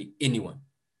 Literally anyone.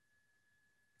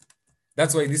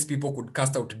 That's why these people could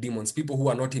cast out demons, people who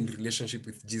are not in relationship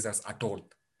with Jesus at all.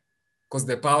 Because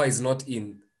the power is not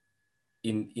I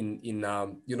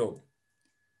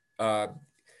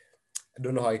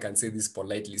don't know how I can say this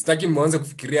politely. Sitaki mwanze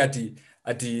kufikiria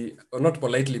ati not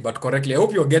politely but correctly. I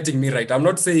hope you're getting me right. I'm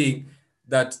not saying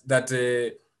that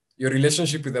your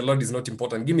relationship with the Lord is not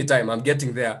important. Give me time. I'm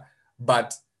getting there.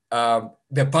 But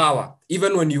the power,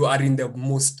 even when you are in the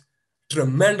most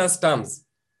tremendous terms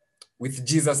with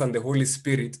Jesus and the Holy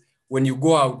Spirit, when you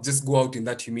go out, just go out in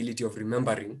that humility of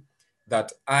remembering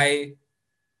that I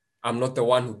am not the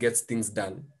one who gets things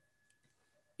done.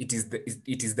 It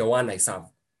is the one I serve.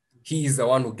 He is the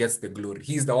one who gets the glory.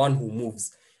 He is the one who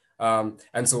moves.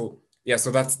 And so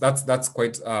that's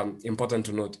quite important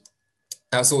to note.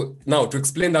 So now to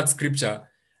explain that scripture,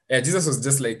 Jesus was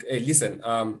just like, hey, listen,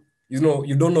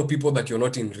 you don't know people that you're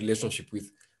not in relationship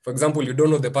with. For example, you don't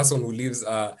know the person who lives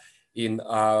in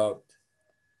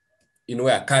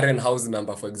where Karen house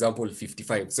number, for example,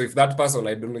 55. So if that person,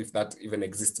 I don't know if that even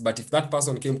exists, but if that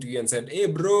person came to you and said, hey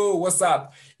bro, what's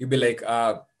up? You'd be like,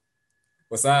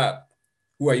 what's up?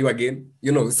 Who are you again?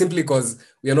 Simply because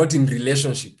we are not in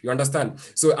relationship. You understand?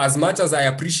 So as much as I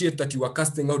appreciate that you are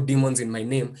casting out demons in my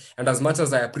name, and as much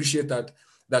as I appreciate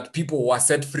that people were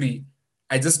set free,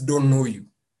 I just don't know you.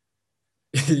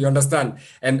 You understand?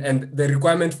 And the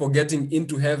requirement for getting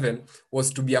into heaven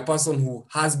was to be a person who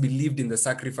has believed in the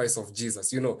sacrifice of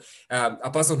Jesus, a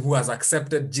person who has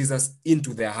accepted Jesus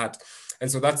into their heart. And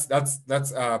so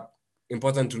that's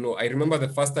important to know. I remember the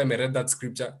first time I read that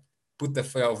scripture, put the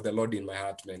fear of the Lord in my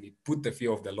heart, man. It put the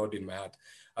fear of the Lord in my heart.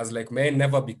 I was like, may I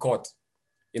never be caught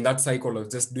in that cycle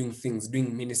of just doing things,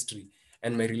 doing ministry,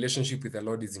 and my relationship with the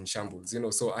Lord is in shambles,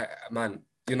 so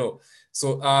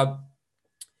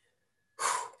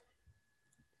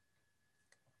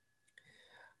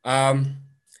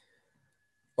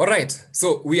all right,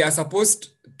 so we are supposed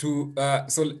to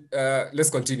let's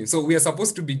continue. So we are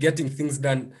supposed to be getting things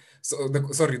done. So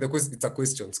it's a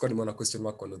question. It's called a question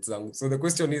mark on notes. So the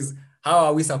question is, how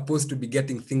are we supposed to be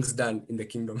getting things done in the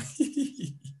kingdom?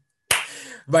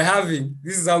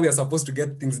 This is how we are supposed to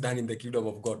get things done in the kingdom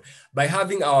of God, by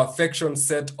having our affection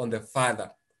set on the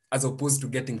Father as opposed to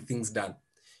getting things done.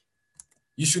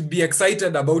 You should be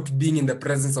excited about being in the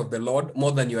presence of the Lord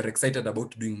more than you are excited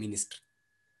about doing ministry.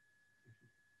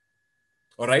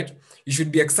 All right? You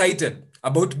should be excited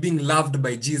about being loved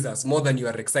by Jesus more than you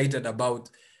are excited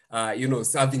about,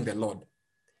 serving the Lord.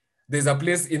 There's a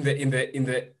place in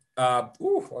the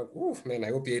man, I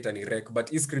hope you ate any wreck,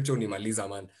 but is scripture nimaliza,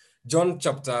 man. John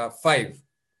chapter 5.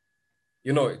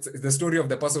 It's the story of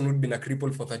the person who'd been a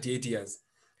cripple for 38 years.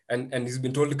 And he's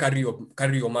been told, carry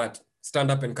your mat, stand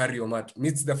up and carry your mat.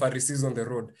 Meets the Pharisees on the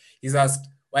road. He's asked,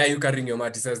 why are you carrying your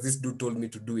mat? He says, this dude told me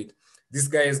to do it. These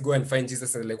guys go and find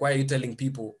Jesus and like, why are you telling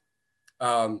people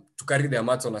to carry their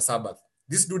mats on a Sabbath?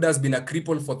 this dude has been a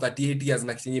cripple for 38 years,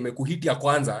 na chenye imekuhiti ya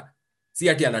kwanza si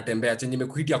ati anatembea, chenye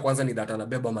imekuhiti ya kwanza ni that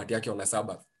anabeba mati yake on a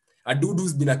Sabbath. A dude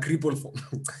who's been a cripple for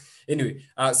anyway,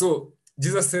 so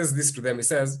Jesus says this to them. He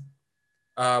says,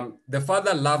 the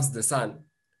Father loves the Son,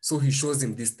 so he shows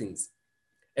him these things.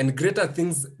 And greater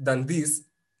things than this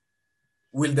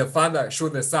will the Father show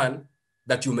the Son,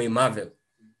 that you may marvel.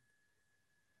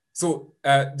 So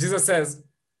Jesus says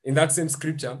in that same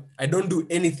scripture, I don't do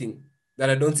anything that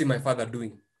I don't see my Father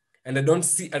doing. And I don't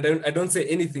say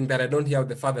anything that I don't hear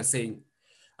the Father saying.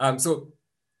 So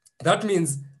that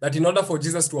means that in order for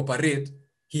Jesus to operate,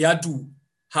 he had to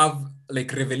have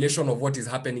like revelation of what is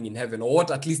happening in heaven, or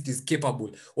what at least is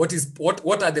capable. What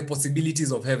are the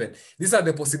possibilities of heaven? These are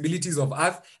the possibilities of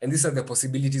earth, and these are the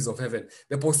possibilities of heaven.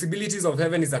 The possibilities of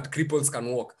heaven is that cripples can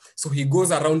walk. So he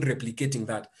goes around replicating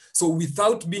that. So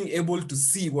without being able to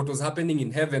see what was happening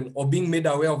in heaven, or being made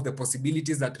aware of the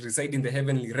possibilities that reside in the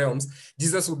heavenly realms,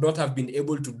 Jesus would not have been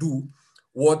able to do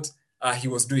what he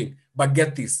was doing. But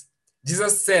get this.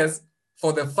 Jesus says,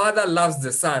 for the Father loves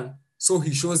the Son, so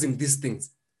he shows him these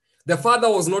things. The Father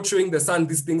was not showing the Son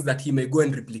these things that he may go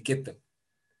and replicate them.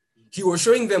 He was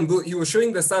showing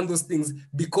the Son those things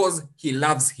because he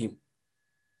loves him.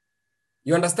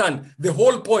 You understand? The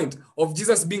whole point of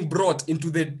Jesus being brought into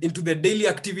the daily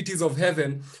activities of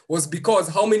heaven was because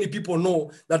how many people know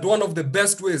that one of the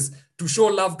best ways to show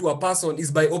love to a person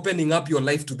is by opening up your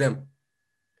life to them.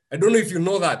 I don't know if you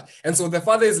know that. And so the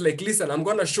Father is like, listen, I'm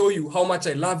going to show you how much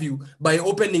I love you by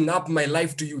opening up my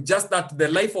life to you. Just that the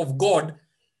life of God,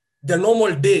 the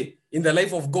normal day in the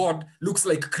life of God looks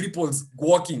like cripples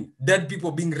walking, dead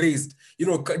people being raised,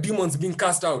 demons being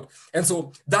cast out. And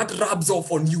so that rubs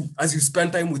off on you as you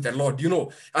spend time with the Lord.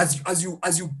 As you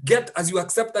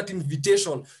accept that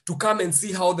invitation to come and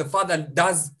see how the Father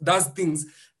does things,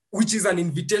 which is an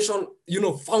invitation,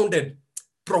 founded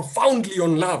profoundly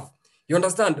on love. You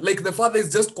understand? Like the Father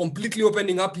is just completely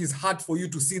opening up his heart for you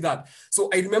to see that. So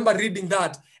I remember reading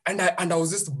that and I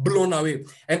was just blown away.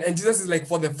 And Jesus is like,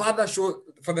 for the Father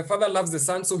loves the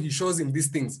Son, so he shows him these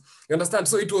things. You understand?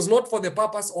 So it was not for the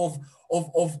purpose of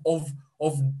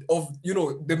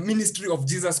the ministry of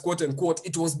Jesus, quote unquote.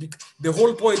 It was the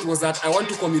whole point was that I want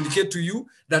to communicate to you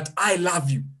that I love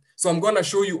you. So I'm going to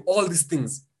show you all these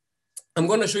things. I'm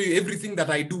going to show you everything that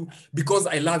I do because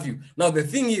I love you. Now the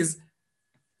thing is,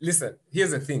 listen,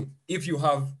 here's the thing. If you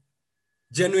have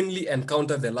genuinely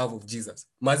encountered the love of Jesus,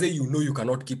 maze, you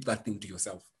cannot keep that thing to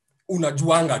yourself.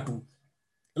 Unajuanga tu.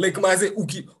 Like maze,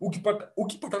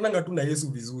 ukipatananga tu na Yesu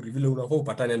vizuri, vile unafaa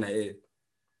upatane na yeye.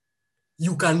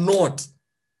 You cannot.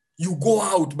 You go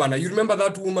out, bana. You remember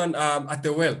that woman at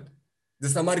the well? The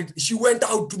Samaritan, she went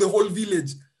out to the whole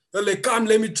village. They're like, come,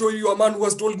 let me show you a man who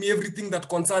has told me everything that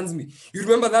concerns me. You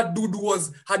remember that dude who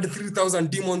had 3,000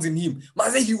 demons in him?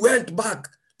 Maze, he went back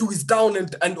to his town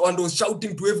and was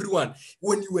shouting to everyone.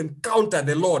 When you encounter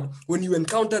the Lord, when you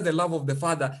encounter the love of the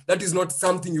Father, that is not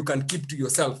something you can keep to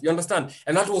yourself. You understand?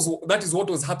 And that is what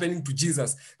was happening to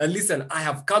Jesus. And listen, I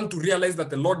have come to realize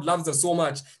that the Lord loves us so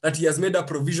much that he has made a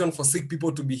provision for sick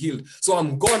people to be healed. So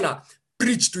I'm gonna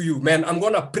preach to you, man. I'm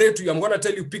gonna pray to you. I'm gonna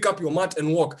tell you, pick up your mat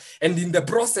and walk. And in the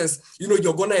process,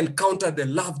 you're gonna encounter the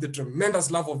love, the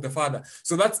tremendous love of the Father.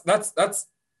 So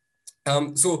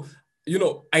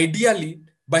ideally,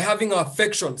 by having our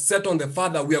affection set on the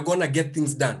Father, we are going to get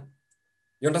things done.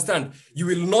 You understand? You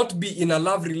will not be in a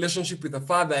love relationship with the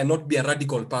Father and not be a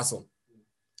radical person.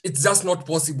 It's just not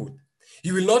possible.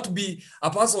 You will not be a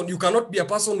person, you cannot be a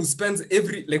person who spends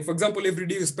for example, every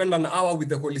day you spend an hour with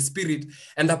the Holy Spirit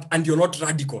and you're not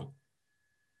radical.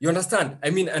 You understand?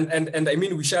 I mean, and I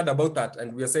mean, we shared about that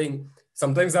and we are saying,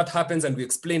 sometimes that happens, and we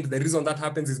explained the reason that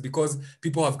happens is because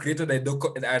people have created a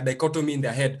dichotomy in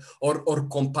their head or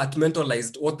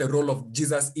compartmentalized what the role of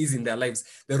Jesus is in their lives.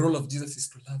 The role of Jesus is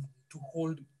to love, to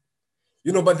hold.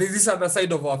 But there's this other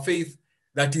side of our faith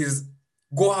that is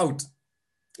go out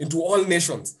into all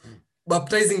nations,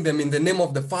 baptizing them in the name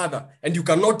of the Father. And you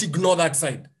cannot ignore that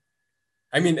side.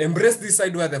 I mean, embrace this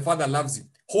side where the Father loves you,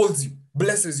 holds you,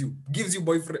 blesses you, gives you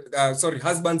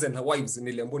husbands and wives.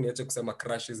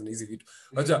 Crushes and easy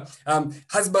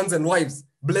husbands and wives,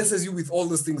 blesses you with all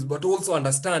those things, but also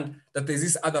understand that there's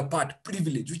this other part,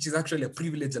 privilege, which is actually a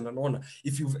privilege and an honor.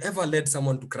 If you've ever led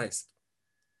someone to Christ,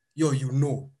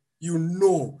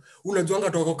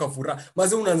 unajuanga toka kafura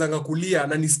maze unaanzanga kulia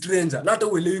na ni stranger na hata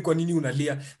uelewi kwa nini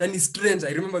unalia na ni stranger.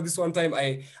 I remember this one time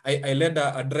I led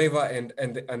a driver and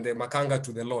the makanga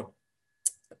to the Lord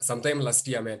sometime last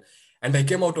year, man, and I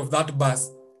came out of that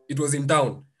bus. It was in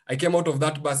town. I came out of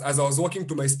that bus. As I was walking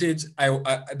to my stage,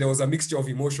 there was a mixture of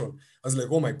emotion. I was like,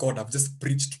 oh my God, I've just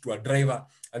preached to a driver.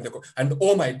 And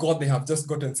oh my God, they have just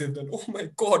gotten saved. And oh my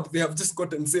God, they have just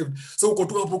gotten saved. So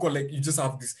like you just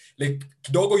have this, like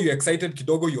kidogo you're excited,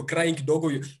 kidogo you're crying,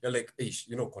 kidogo you're like, hey,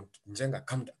 you know, Njenga,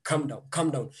 calm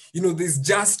down. You know, there's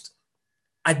just,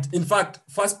 in fact,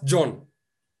 First John,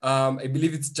 I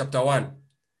believe it's chapter 1.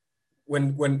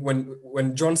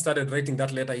 When John started writing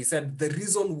that letter, he said, the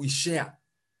reason we share,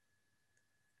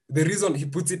 the reason he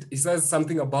puts it, he says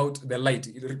something about the light.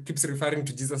 He keeps referring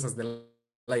to Jesus as the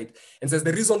light and says,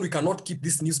 the reason we cannot keep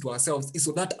this news to ourselves is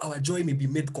so that our joy may be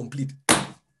made complete.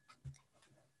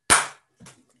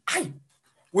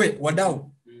 Wait,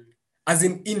 wadau. As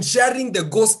in sharing the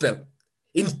gospel,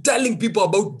 in telling people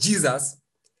about Jesus,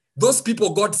 those people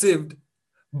got saved,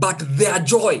 but their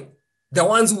joy, the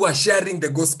ones who are sharing the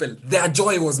gospel, their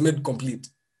joy was made complete.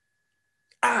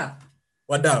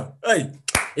 Wadau.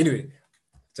 Anyway,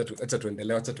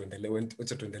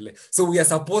 so we are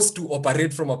supposed to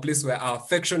operate from a place where our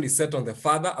affection is set on the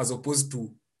Father as opposed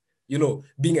to, you know,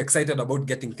 being excited about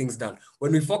getting things done.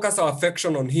 When we focus our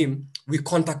affection on him, we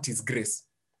contact his grace.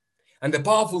 And the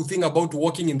powerful thing about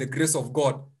walking in the grace of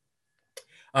God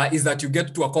is that you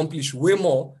get to accomplish way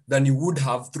more than you would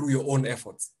have through your own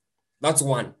efforts. That's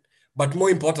one. But more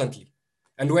importantly,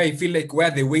 and where I feel like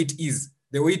where the weight is,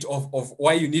 the weight of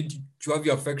why you need to have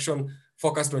your affection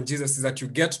focused on Jesus is that you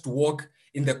get to walk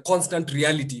in the constant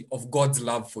reality of God's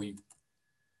love for you.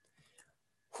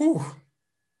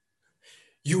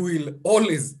 You will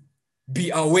always be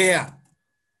aware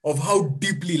of how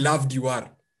deeply loved you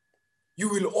are. You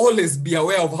will always be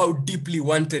aware of how deeply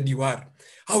wanted you are,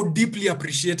 how deeply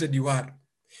appreciated you are.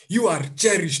 You are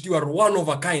cherished. You are one of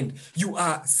a kind. You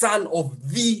are son of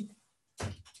the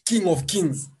King of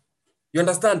Kings. You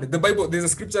understand? The Bible, there's a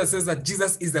scripture that says that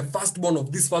Jesus is the firstborn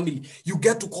of this family. You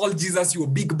get to call Jesus your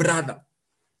big brother.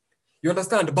 You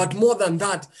understand? But more than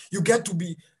that, you get to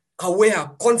be aware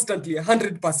constantly,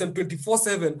 100%,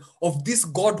 24/7 of this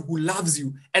God who loves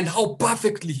you and how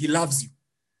perfectly he loves you.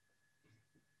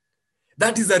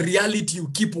 That is a reality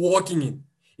you keep walking in.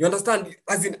 You understand?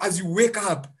 As you wake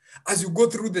up, as you go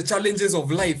through the challenges of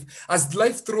life, as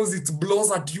life throws its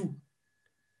blows at you,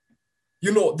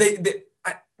 you know,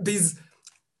 there's,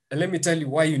 and let me tell you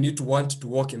why you need to want to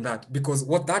walk in that. Because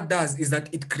what that does is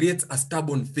that it creates a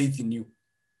stubborn faith in you.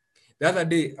 The other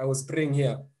day, I was praying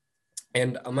here,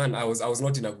 and man, I was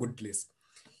not in a good place.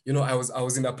 You know, I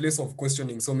was in a place of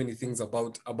questioning so many things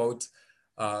about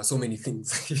so many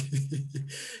things.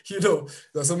 You know,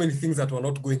 there are so many things that were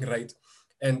not going right,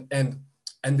 and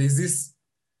there's this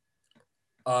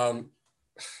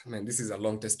man, this is a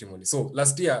long testimony. So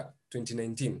last year,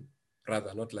 2019,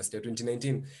 rather not last year,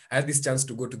 2019, I had this chance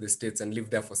to go to the States and live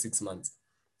there for 6 months.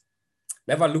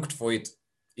 Never looked for it.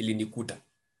 Ilinikuta.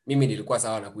 Mimi nilikuwa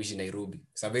sawa na kuishi Nairobi.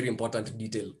 It's a very important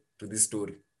detail to this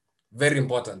story. Very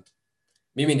important.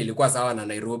 Mimi nilikuwa sawa na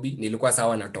Nairobi, nilikuwa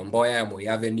sawa na Tom Mboya, Moi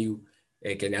Avenue,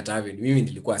 Kenyatta Avenue. Mimi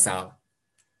nilikuwa sawa.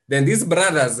 Then these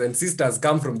brothers and sisters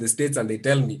come from the States and they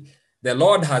tell me, the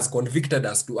Lord has convicted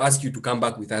us to ask you to come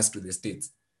back with us to the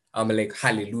States. I'm like,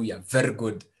 hallelujah, very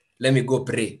good. Let me go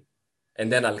pray.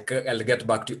 And then I'll get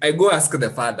back to you. I go ask the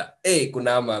Father, hey,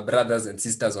 kuna my brothers and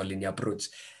sisters walini approach.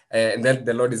 And then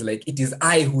the Lord is like, it is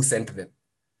I who sent them.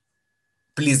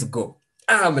 Please go.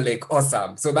 I'm like,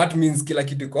 awesome. So that means kila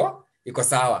kitu iko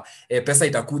sawa. Pesa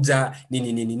itakuja,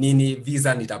 nini,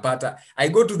 visa nitapata. I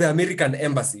go to the American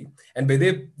embassy, and by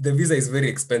the visa is very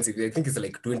expensive. I think it's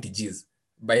like 20 Gs.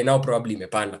 By now, probably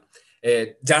imepanda.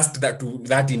 Just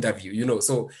that interview, you know.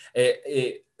 So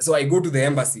I go to the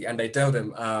embassy and I tell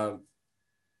them,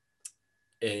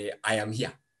 I am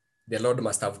here. The Lord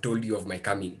must have told you of my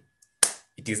coming.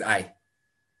 It is I.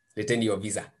 Return your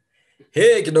visa.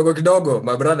 Hey, kidogo,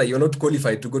 my brother, you're not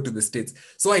qualified to go to the States.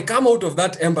 So I come out of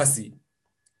that embassy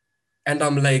and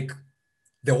I'm like,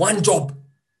 the one job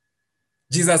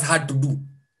Jesus had to do,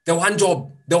 the one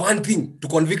job, the one thing to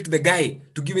convict the guy,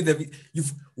 to give me the,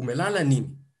 umelala nini?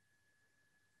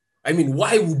 I mean,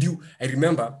 why would you? I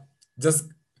remember just,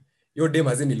 your day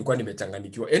mazeni nilikuwa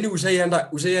nimechanganikiwa. Yani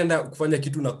ushaienda kufanya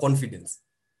kitu na confidence.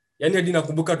 Yani hadi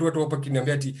nakumbuka tu watu hapa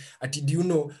kiniambia ati do you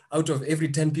know, out of every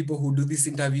 10 people who do this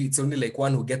interview, it's only like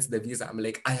one who gets the visa. I'm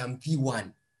like, I am the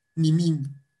one. Ni mimi.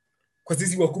 Kwa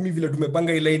sisi wa 10 vile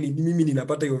tumepanga ile ni mimi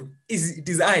ninapata hiyo. It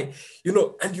is I. You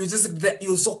know, and you're just there,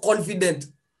 you're so confident.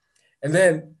 And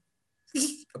then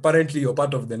apparently you're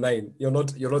part of the 9. You're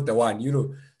not the one, you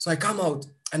know. So I come out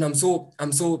and I'm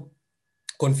so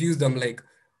confused. I'm like,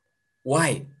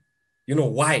 why? You know,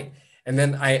 why? And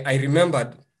then I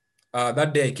remembered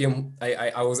that day I came,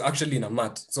 I was actually in a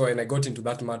mat. So when I got into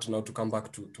that mat now to come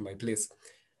back to my place,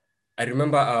 I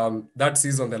remember that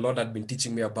season the Lord had been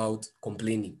teaching me about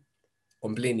complaining,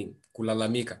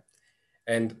 kulalamika.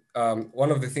 And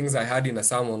one of the things I had in a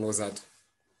sermon was that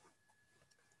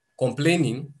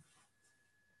complaining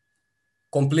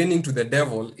to the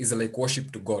devil is like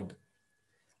worship to God.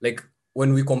 Like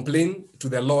when we complain to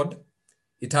the Lord,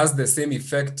 it has the same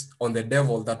effect on the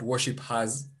devil that worship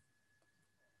has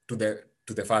to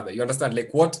the Father. You understand?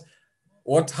 Like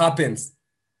what happens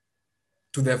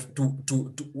to the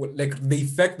to like the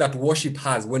effect that worship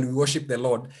has when we worship the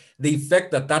Lord, the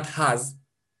effect that has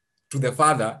to the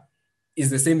Father is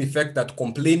the same effect that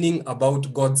complaining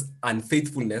about God's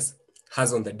unfaithfulness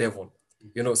has on the devil.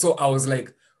 You know, so I was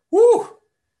like, whoo,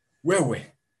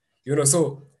 where? You know,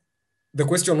 so the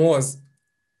question was,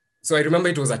 so I remember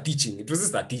it was a teaching. It was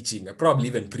just a teaching. I probably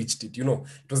even preached it, you know.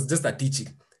 It was just a teaching.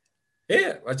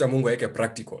 Wacha Mungu aweke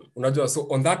practical. Unajua, so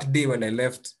on that day when I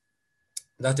left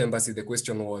that embassy, the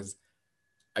question was,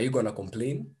 are you going to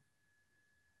complain?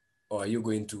 Or are you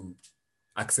going to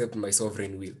accept my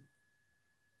sovereign will?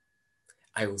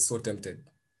 I was so tempted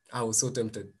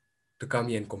to come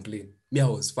here and complain. Me, I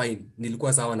was fine.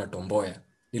 Nilikuwa sawa na Tomboya.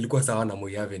 Nilikuwa sawa na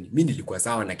Moi Avenue. Mi nilikuwa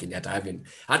sawa na Kenyatta Avenue.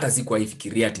 Hata sikuwa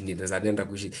ifikiria ati ninaweza nenda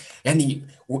kuishi. Yani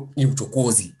ni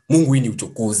uchokozi. Mungu, hii ni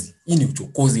uchokozi. Hii ni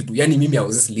uchokozi tu. Yani mimi I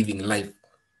was just living life.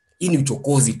 Hii ni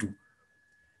uchokozi tu.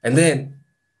 And then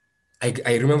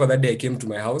I remember that day I came to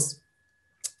my house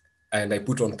and I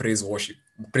put on praise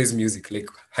music, like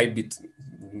high beat,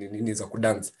 nini za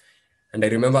kudance. And I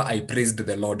remember I praised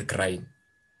the Lord crying.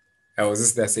 I was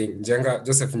just there saying,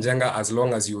 Joseph Njenga, as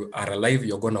long as you are alive,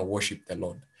 you're going to worship the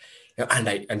Lord.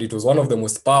 And it was one of the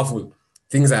most powerful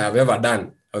things I have ever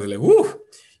done. I was like, whoo!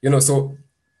 You know, so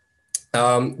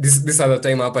this other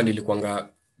time happened ilikuanga,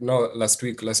 last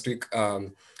week,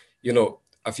 you know,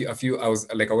 a few, I was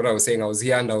like what I was saying, I was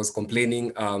here and I was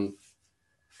complaining. I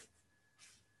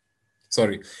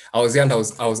was here and I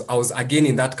was again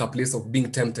in that place of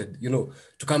being tempted, you know,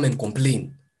 to come and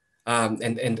complain,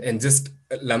 and just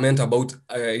lament about,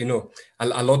 you know,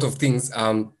 a lot of things.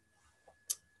 I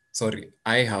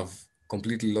have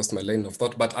completely lost my line of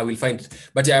thought, but I will find it.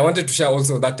 But yeah, I wanted to share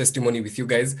also that testimony with you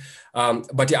guys.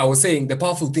 But yeah, I was saying the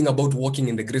powerful thing about walking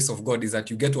in the grace of God is that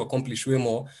you get to accomplish way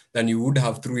more than you would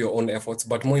have through your own efforts.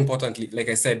 But more importantly, like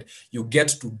I said, you get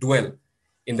to dwell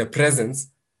in the presence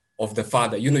of the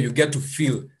Father. You know, you get to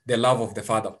feel the love of the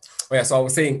Father. Oh yeah, so I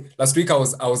was saying last week I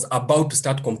was about to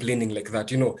start complaining like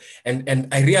that, you know, and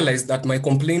I realized that my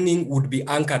complaining would be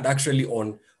anchored actually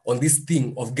on this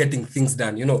thing of getting things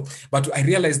done, you know. But I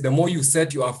realized the more you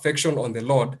set your affection on the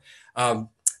Lord,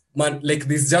 man, like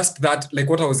there's just that, like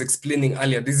what I was explaining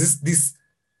earlier, this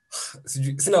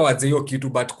sina waze hiyo kitu,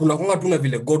 but kuna konga tuna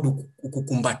vile God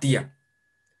ukukumbatia.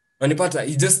 Unanipata,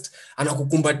 he just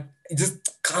anakukumbatia, it just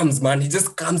comes, man. He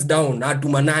just comes down,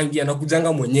 atumanangi,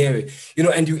 anakujanga mwenyewe, you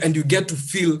know, and you get to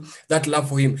feel that love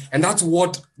for him. And that's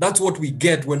what we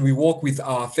get when we walk with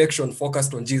our affection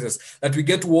focused on Jesus, that we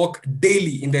get to walk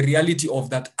daily in the reality of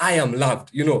that I am loved,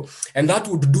 you know, and that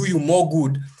would do you more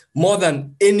good, more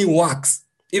than any works,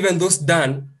 even those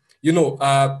done, you know,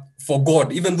 for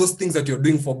God, even those things that you're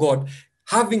doing for God.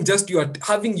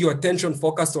 Having your attention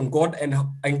focused on God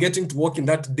and getting to walk in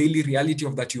that daily reality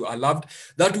of that you are loved,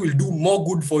 that will do more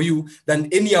good for you than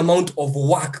any amount of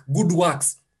good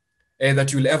works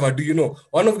that you'll ever do. You know,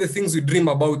 one of the things we dream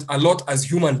about a lot as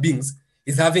human beings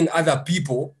is having other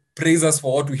people praise us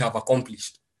for what we have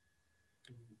accomplished.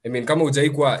 I mean, kama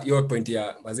hujaikuwa hiyo point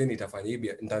ya mazee nitafanya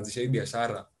hivi, nitaanzisha hii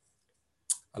biashara,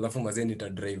 alafu mazee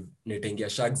nitadrive, nitaingia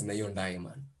shags na hiyo ndai,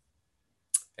 man.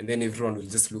 And then everyone will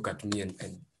just look at me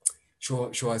and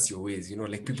show us your ways, you know,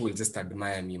 like people will just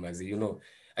admire me, mazi, you know.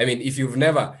 I mean, if you've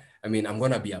never, I mean, I'm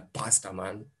going to be a pastor,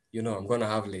 man. You know, I'm going to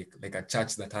have like a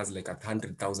church that has like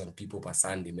 100,000 people per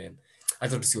Sunday, man.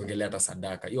 Hata tusiongelea hata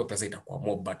sadaka. Hiyo pesa itakuwa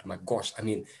mob, but my gosh, I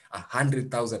mean,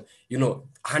 100,000, you know,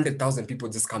 100,000 people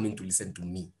just coming to listen to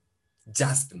me.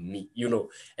 Just me, you know,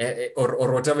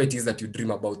 or whatever it is that you dream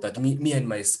about, that me and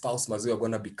my spouse, Mazu, are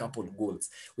going to be couple goals.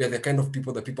 We are the kind of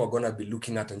people that people are going to be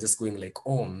looking at and just going like,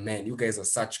 oh man, you guys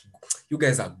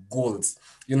are goals,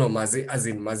 you know, Maze, as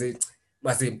in Maze,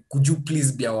 could you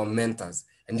please be our mentors?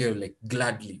 And you're like,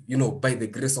 gladly, you know, by the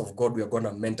grace of God, we are going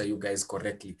to mentor you guys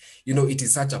correctly. You know, it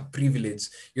is such a privilege.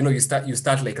 You know, you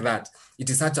start like that. It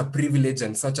is such a privilege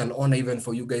and such an honor even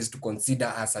for you guys to consider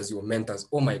us as your mentors.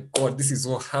 Oh my God, this is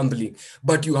so humbling.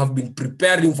 But you have been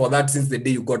preparing for that since the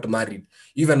day you got married.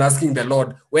 Even asking the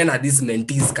Lord, when are these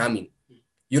mentees coming?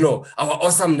 You know, our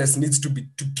awesomeness needs to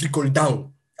trickle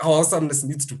down. Our awesomeness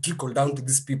needs to trickle down to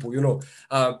these people, you know.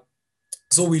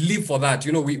 So we live for that,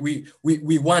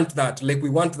 we want that, like we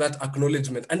want that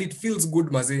acknowledgement, and it feels good,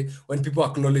 Maze, when people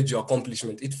acknowledge your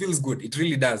accomplishment. It feels good, it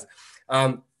really does.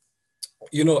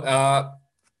 You know,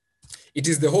 it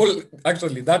is the whole,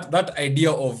 actually, that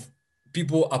idea of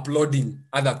people applauding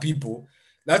other people.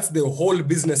 That's the whole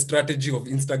business strategy of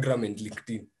Instagram and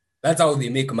LinkedIn. That's how they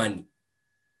make money.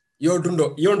 Hiyo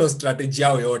ndo strategy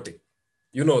yao yote.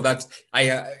 You know that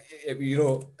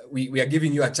we are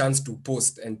giving you a chance to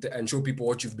post and show people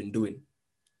what you've been doing.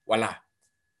 Voila,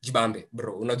 jibambe,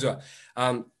 bro. Unajua.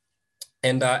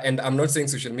 And I'm not saying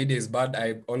social media is bad.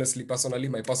 I honestly, personally,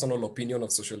 my personal opinion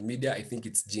of social media, I think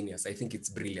it's genius. I think it's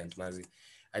brilliant, Mazi.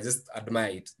 I just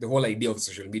admire it. The whole idea of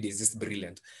social media is just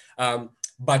brilliant.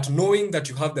 But knowing that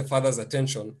you have the Father's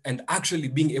attention and actually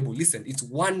being able, listen, it's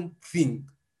one thing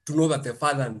to know that the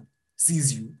Father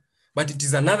sees you, but it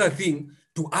is another thing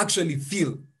to actually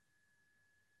feel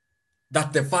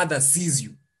that the Father sees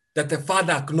you, that the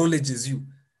Father acknowledges you,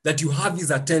 that you have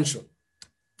his attention.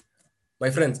 My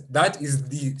friends, that is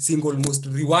the single most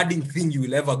rewarding thing you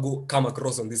will ever come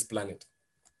across on this planet.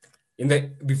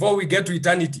 Before we get to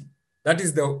eternity, that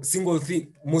is the single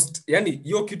thing most,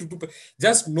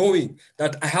 just knowing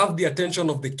that I have the attention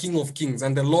of the King of Kings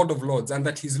and the Lord of Lords, and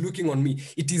that he's looking on me.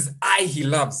 It is I he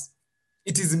loves.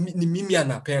 It is mimi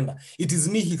anapenda. It is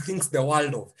me he thinks the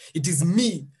world of. It is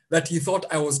me that he thought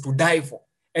I was to die for.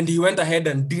 And he went ahead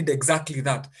and did exactly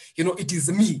that. It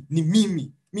is me,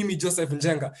 ni Mimi Joseph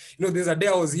Njenga. There's a day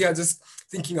I was here just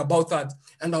thinking about that,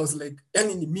 and I was like,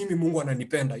 yani ni mimi Mungu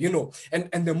ananipenda,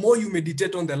 and the more you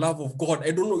meditate on the love of God,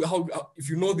 I don't know how if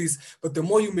you know this, but the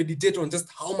more you meditate on just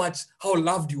how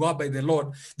loved you are by the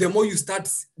Lord, the more you start,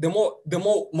 the more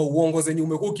mauongos and you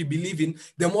umekuwa believe in,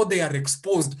 the more they are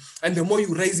exposed, and the more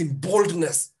you rise in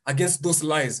boldness against those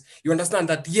lies. You understand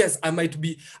that, yes,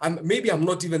 maybe I'm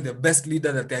not even the best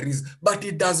leader that there is, but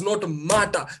it does not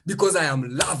matter, because I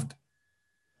am loved.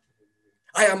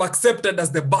 I am accepted as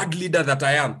the bad leader that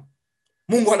I am.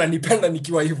 Mungu ananipenda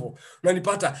nikiwa hivyo.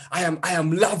 Unanipata, I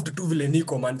am loved tu vile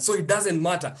niko, man. So it doesn't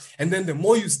matter. And then the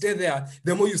more you stay there,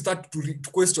 the more you start to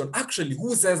question, actually,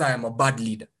 who says I am a bad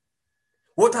leader?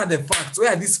 What are the facts?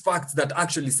 Where are these facts that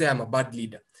actually say I'm a bad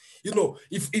leader?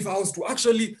 If I was to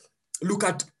actually look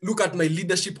at my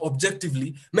leadership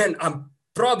objectively, man, I'm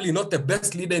probably not the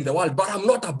best leader in the world, but I'm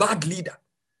not a bad leader.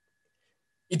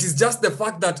 It is just the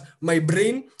fact that my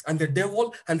brain and the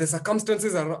devil and the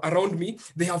circumstances around me,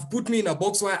 they have put me in a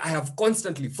box where I have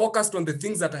constantly focused on the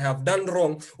things that I have done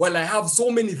wrong, while I have so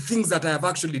many things that I have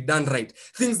actually done right,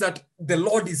 things that the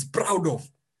Lord is proud of.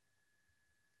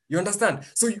 You understand?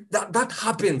 So that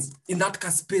happens in that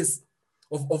space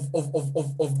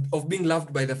of being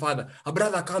loved by the Father. A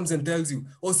brother comes and tells you,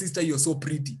 oh sister, you're so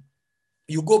pretty.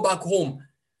 You go back home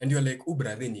and you're like, oh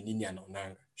brother, ni nini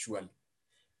anaonanga, surely.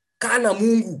 Kana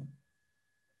Mungu,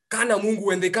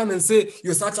 when they come and say,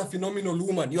 you're such a phenomenal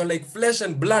woman, you're like, flesh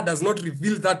and blood does not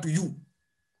reveal that to you.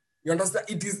 You understand?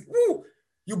 It is,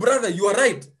 you brother, you are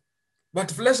right.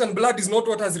 But flesh and blood is not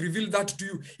what has revealed that to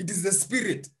you. It is the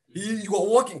Spirit. You are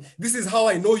walking. This is how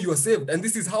I know you are saved. And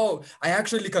this is how I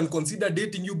actually can consider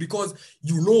dating you, because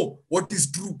you know what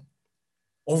is true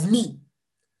of me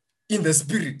in the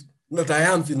Spirit, that I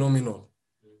am phenomenal.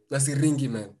 That's a ringy,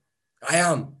 man. I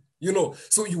am.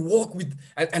 So you walk with,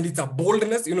 and it's a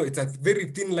boldness, it's a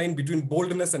very thin line between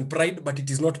boldness and pride, but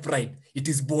it is not pride. It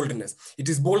is boldness. It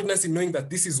is boldness in knowing that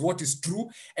this is what is true,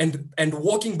 and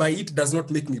walking by it does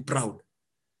not make me proud.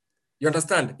 You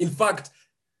understand? In fact,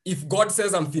 if God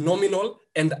says I'm phenomenal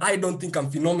and I don't think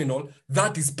I'm phenomenal,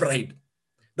 that is pride.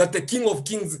 That the King of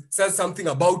Kings says something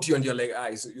about you and you're like,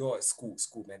 you're school,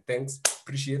 man. Thanks,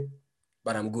 appreciate,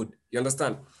 but I'm good. You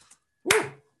understand?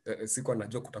 Woo! But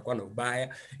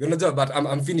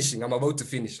I'm finishing. I'm about to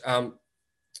finish. I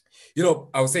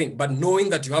was saying, but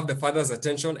knowing that you have the Father's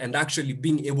attention and actually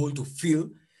being able to feel,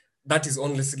 that is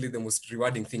honestly the most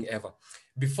rewarding thing ever.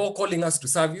 Before calling us to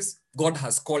service, God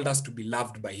has called us to be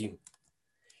loved by him.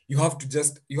 You have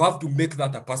to make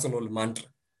that a personal mantra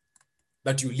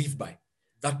that you live by.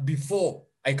 That before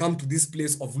I come to this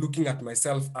place of looking at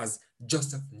myself as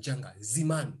Joseph Njenga,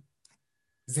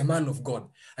 the man of God,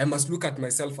 I must look at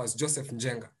myself as Joseph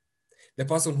Njenga, the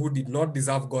person who did not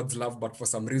deserve God's love, but for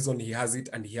some reason he has it,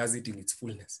 and he has it in its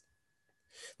fullness.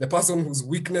 The person whose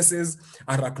weaknesses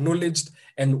are acknowledged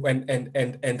and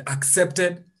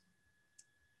accepted,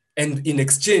 and in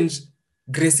exchange,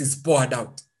 grace is poured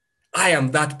out. I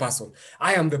am that person.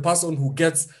 I am the person who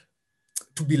gets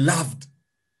to be loved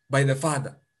by the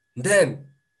Father. Then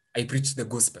I preach the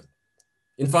gospel.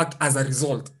 In fact, as a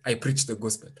result, I preach the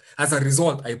gospel. As a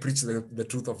result, I preach the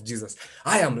truth of Jesus.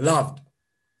 I am loved.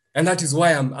 And that is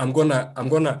why I'm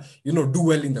gonna do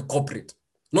well in the corporate.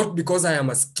 Not because I am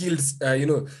a skilled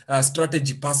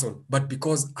strategy person, but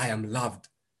because I am loved.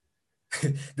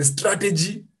 The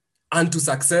strategy unto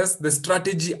success, the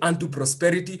strategy unto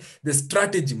prosperity,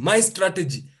 my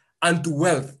strategy unto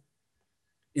wealth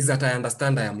is that I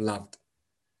understand I am loved.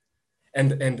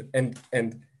 And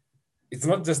it's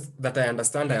not just that I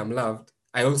understand I am loved,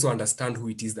 I also understand who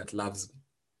it is that loves me.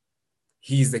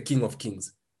 He is the King of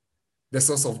Kings, the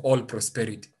source of all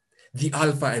prosperity, the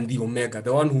Alpha and the Omega,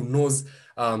 the one who knows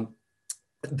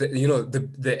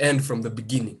the end from the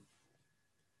beginning,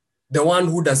 the one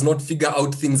who does not figure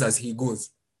out things as he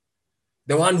goes,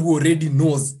 the one who already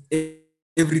knows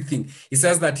everything. He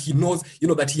says that he knows,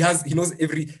 that he knows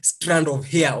every strand of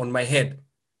hair on my head.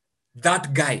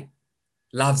 That guy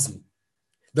loves me.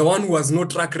 The one who has no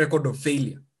track record of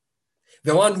failure.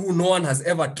 The one who no one has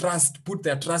ever put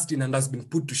their trust in and has been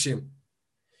put to shame.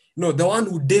 No, the one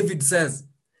who David says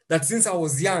that since I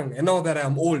was young and now that I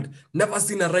am old, never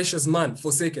seen a righteous man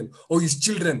forsaken or his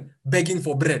children begging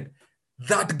for bread.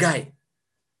 That guy,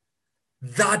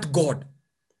 that God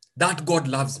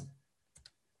loves me.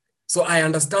 So I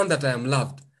understand that I am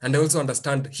loved, and I also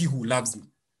understand he who loves me.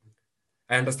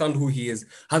 I understand who he is.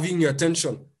 Having your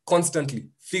attention constantly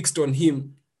fixed on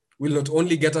him will not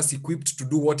only get us equipped to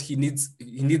do what he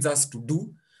needs us to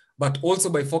do, but also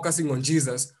by focusing on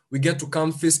Jesus, we get to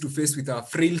come face to face with our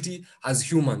frailty as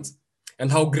humans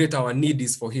and how great our need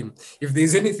is for him. If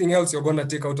there's anything else you're going to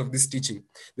take out of this teaching,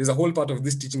 there's a whole part of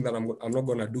this teaching that I'm not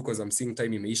going to do because I'm seeing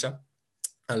time imeisha.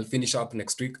 I'll finish up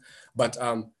next week. But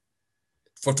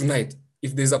for tonight,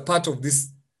 if there's a part of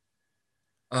this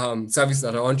service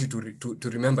that I want you to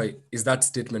remember, is that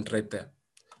statement right there.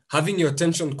 Having your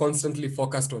attention constantly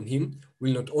focused on him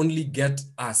will not only get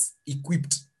us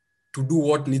equipped to do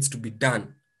what needs to be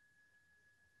done.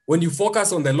 When you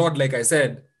focus on the Lord, like I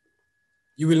said,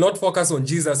 you will not focus on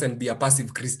Jesus and be a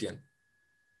passive Christian.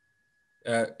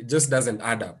 It just doesn't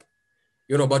add up.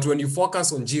 But when you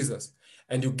focus on Jesus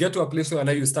and you get to a place where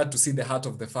now you start to see the heart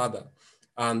of the Father,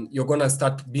 you're going to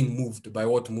start being moved by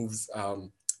what moves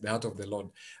the heart of the Lord.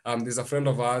 There's a friend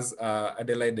of ours,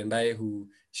 Adelaide and I,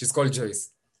 she's called Joyce.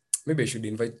 Maybe I should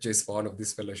invite Joyce for one of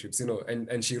these fellowships,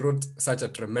 and she wrote such a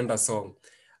tremendous song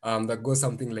that goes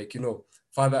something like,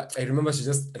 Father, I remember she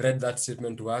just read that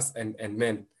statement to us, and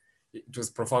man, it was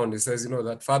profound. It says,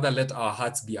 that Father, let our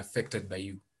hearts be affected by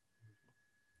you.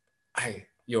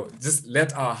 Just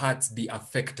let our hearts be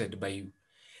affected by you.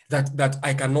 That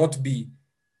I cannot be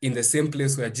in the same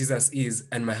place where Jesus is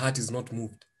and my heart is not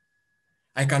moved.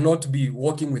 I cannot be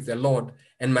walking with the Lord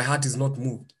and my heart is not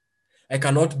moved. I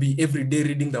cannot be every day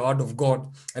reading the word of God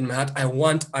and my heart,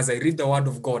 as I read the word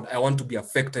of God, I want to be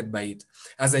affected by it.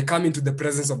 As I come into the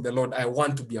presence of the Lord, I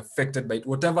want to be affected by it.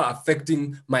 Whatever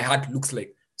affecting my heart looks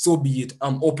like, so be it.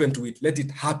 I'm open to it. Let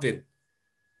it happen.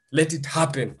 Let it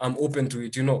happen. I'm open to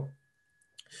it,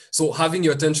 So having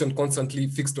your attention constantly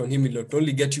fixed on him will not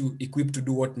only get you equipped to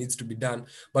do what needs to be done,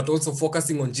 but also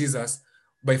focusing on Jesus.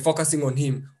 By focusing on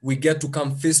him, we get to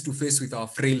come face to face with our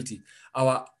frailty,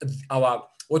 our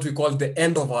what we call the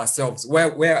end of ourselves,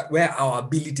 where our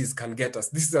abilities can get us.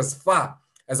 This is as far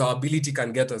as our ability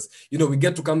can get us. We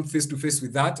get to come face to face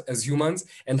with that as humans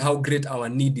and how great our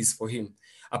need is for him.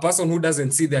 A person who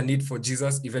doesn't see their need for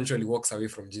Jesus eventually walks away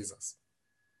from Jesus.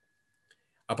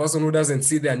 A person who doesn't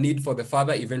see their need for the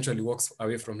Father eventually walks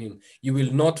away from him. You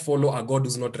will not follow a God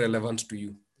who's not relevant to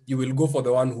you. You will go for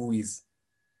the one who is.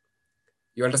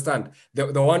 You understand?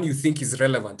 The one you think is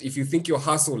relevant. If you think your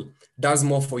hustle does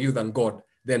more for you than God,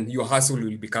 then your hustle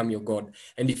will become your God.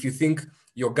 And if you think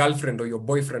your girlfriend or your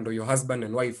boyfriend or your husband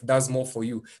and wife does more for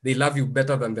you, they love you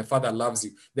better than the Father loves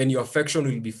you, then your affection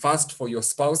will be first for your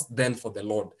spouse, then for the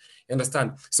Lord. You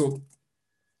understand? So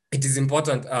it is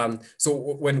important. So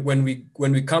when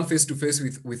we come face to face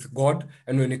with God,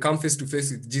 and when we come face to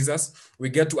face with Jesus, we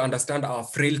get to understand our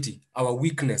frailty, our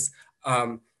weakness.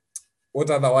 What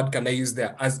other word can I use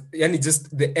there? As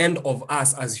just the end of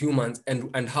us as humans,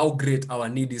 and how great our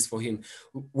need is for him.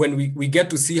 When we get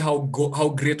to see how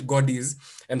great God is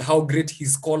and how great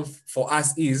his call for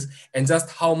us is, and just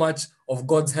how much of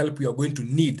God's help we are going to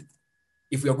need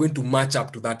if we are going to match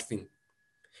up to that thing.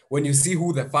 When you see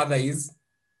who the Father is,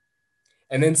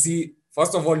 and then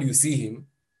first of all, you see him,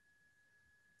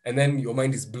 and then your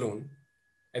mind is blown,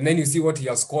 and then you see what he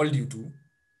has called you to,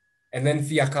 and then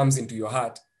fear comes into your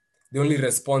heart. The only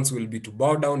response will be to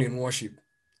bow down in worship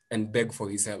and beg for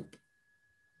his help.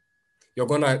 You're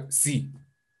going to see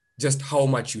just how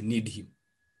much you need him.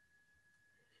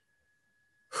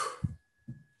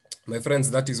 My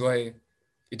friends, that is why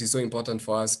it is so important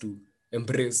for us to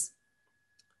embrace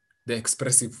the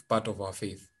expressive part of our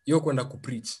faith. You're kwenda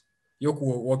kupreach. You're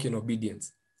walk in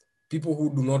obedience. People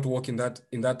who do not walk in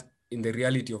the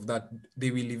reality of that,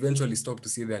 they will eventually stop to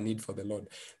see their need for the Lord,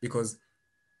 because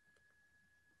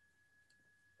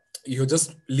you're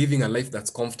just living a life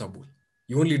that's comfortable.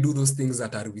 You only do those things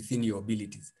that are within your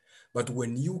abilities. But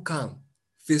when you come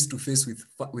face to face with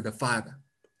the Father,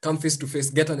 come face to face,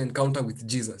 get an encounter with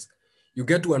Jesus, you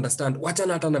get to understand,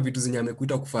 wachana hata na vitu zenye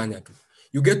amekuita kufanya tu.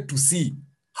 You get to see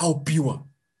how pure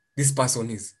this person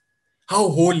is, how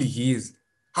holy he is,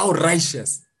 how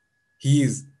righteous he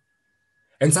is.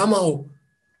 And somehow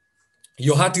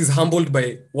your heart is humbled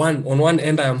by on one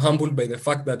end, I am humbled by the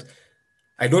fact that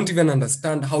I don't even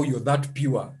understand how you're that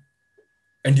pure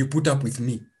and you put up with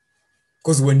me.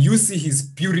 Because when you see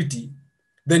his purity,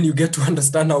 then you get to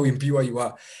understand how impure you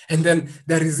are. And then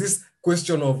there is this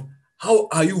question of, how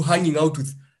are you hanging out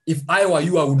with, if I were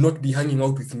you, I would not be hanging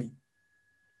out with me.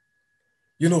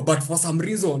 You know, but for some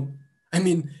reason, I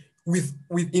mean,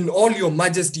 in all your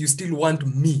majesty, you still want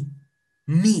me.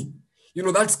 Me. You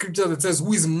know, that scripture that says,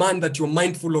 who is man that you're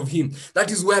mindful of him?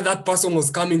 That is where that person was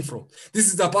coming from. This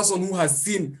is the person who has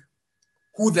seen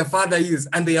who the Father is,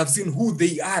 and they have seen who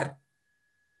they are.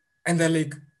 And they're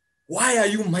like, why are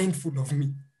you mindful of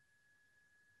me?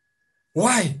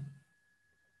 Why?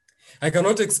 I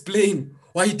cannot explain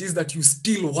why it is that you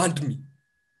still want me.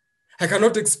 I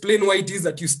cannot explain why it is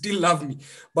that you still love me.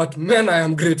 But man, I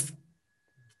am grateful.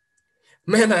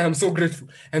 Man, I am so grateful.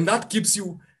 And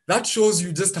that shows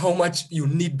you just how much you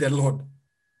need the Lord.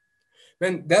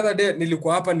 When the other day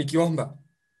nilikuwa hapa nikiomba,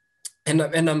 and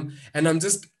I'm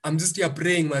just here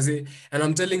praying, maze, and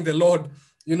I'm telling the Lord,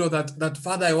 you know, that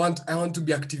Father, I want to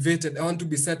be activated. I want to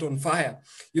be set on fire.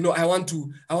 You know, I want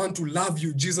to love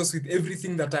you, Jesus, with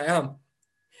everything that I am.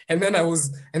 And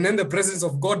then the presence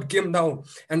of God came down,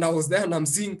 and I was there, and I'm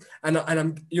seeing, and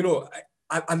I'm, you know,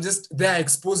 I'm just there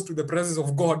exposed to the presence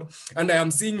of God, and I am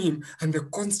seeing him. And the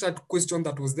constant question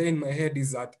that was there in my head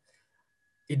is that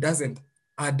it doesn't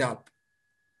add up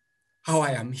how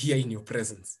I am here in your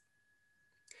presence.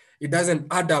 It doesn't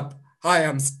add up how I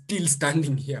am still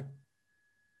standing here.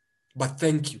 But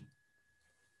thank you.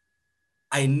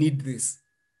 I need this.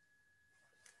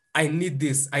 I need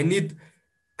this. I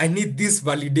need this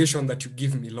validation that you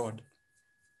give me, Lord.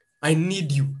 I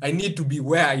need you. I need to be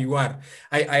where you are.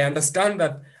 I understand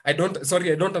that I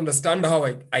don't understand how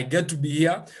I get to be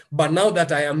here. But now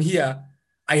that I am here,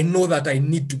 I know that I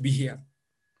need to be here.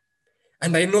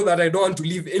 And I know that I don't want to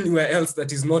live anywhere else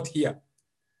that is not here.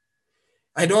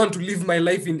 I don't want to live my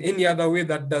life in any other way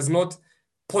that does not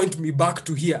point me back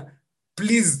to here.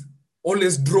 Please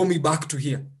always draw me back to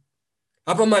here.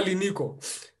 Hapa mali niko.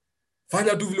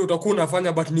 Fanya tu vile utakuwa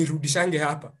unafanya, but nirudishange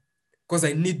hapa. Because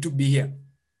I need to be here.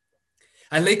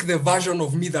 I like the version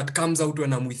of me that comes out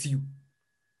when I'm with you.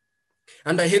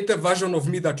 And I hate the version of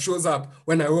me that shows up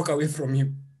when I walk away from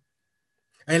you.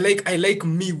 I like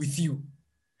me with you.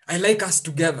 I like us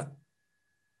together.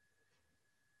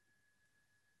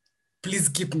 Please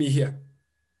keep me here.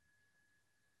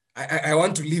 I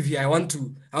want to live here. I want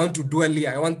to dwell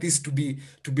here. I want this to be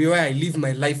where I live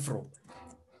my life from.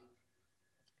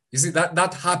 You see,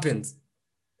 that happens.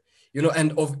 You know,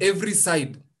 and of every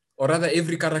side, or rather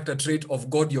every character trait of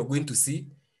God you're going to see,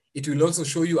 it will also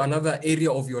show you another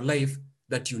area of your life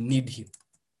that you need him.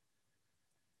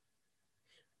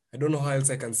 I don't know how else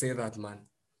I can say that, man.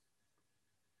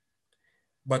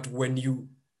 But when you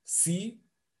see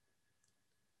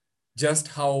just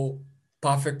how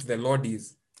perfect the Lord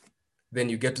is, then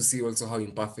you get to see also how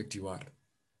imperfect you are.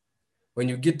 When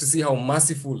you get to see how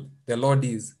merciful the Lord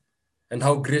is and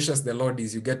how gracious the Lord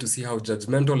is, you get to see how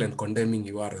judgmental and condemning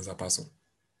you are as a person.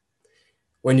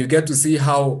 When you get to see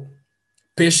how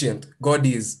patient God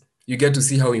is, you get to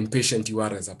see how impatient you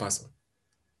are as a person.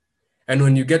 And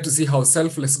when you get to see how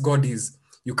selfless God is,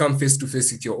 you come face to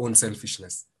face with your own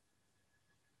selfishness.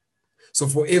 So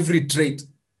for every trait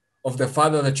of the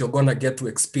Father that you're going to get to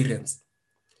experience,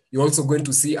 you're also going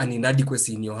to see an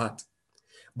inadequacy in your heart.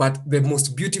 But the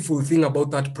most beautiful thing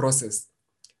about that process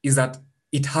is that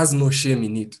it has no shame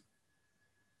in it.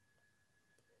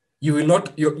 You're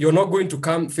not going to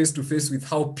come face to face with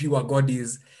how pure God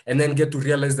is and then get to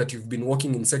realize that you've been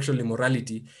walking in sexual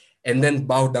immorality and then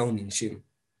bow down in shame.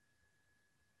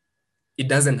 It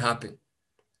doesn't happen.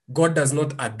 God does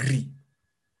not agree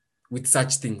with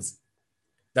such things.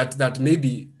 That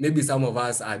maybe some of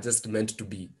us are just meant to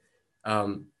be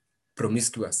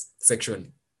promiscuous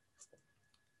sexually.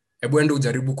 Hebu ende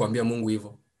ujaribu kuambia Mungu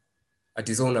hivyo.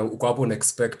 Ati so uko hapo una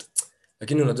expect.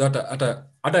 Lakini unajua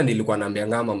hata nilikuwa naambia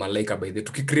ngama malaika by the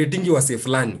tukicreatingi wase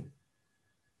fulani.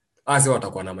 Ase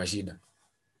watakuwa na mashida.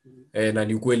 Na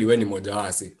ni ukweli wewe ni mmoja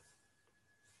wase.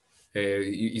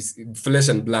 Flesh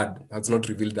and blood has not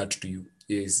revealed that to you.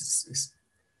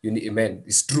 Man,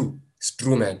 it's true. It's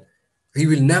true, man. He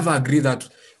will never agree that.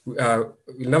 Will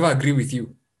never agree with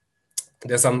you.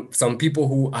 There's some people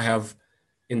who I have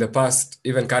in the past,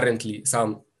 even currently,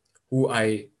 some who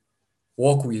I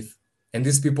walk with, and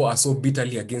these people are so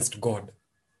bitterly against God.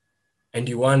 And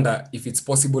you wonder if it's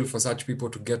possible for such people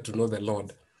to get to know the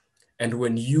Lord. And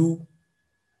when you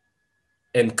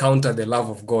encounter the love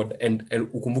of God and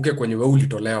ukumbuke kwenye wewe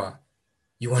ulitolewa,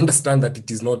 you understand that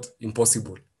it is not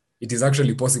impossible. It is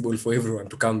actually possible for everyone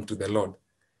to come to the Lord.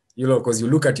 You know, because you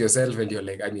look at yourself and you're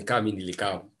like, kama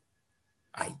nilikam.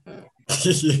 Ai.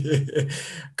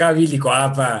 Kama niko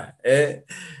hapa,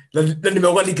 na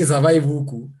nimekuwa nikisurvive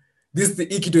huku.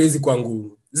 Hii kitu hizi kwa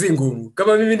ngumu. Zi ngumu.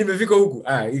 Kama mimi nimefika huku,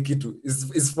 hii kitu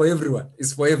is for everyone.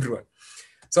 It's for everyone.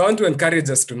 So I want to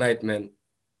encourage us tonight, man.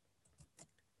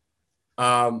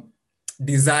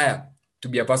 Desire to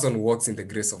be a person who walks in the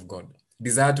grace of God.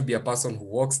 Desire to be a person who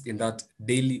walks in that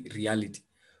daily reality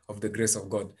of the grace of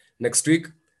God. Next week,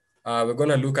 we're going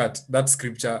to look at that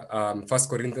scripture, 1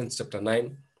 Corinthians chapter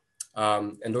 9,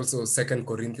 and also 2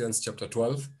 Corinthians chapter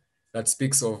 12, that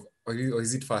speaks of, or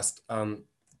is it first? 1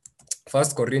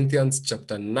 Corinthians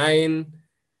chapter 9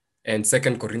 and 2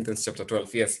 Corinthians chapter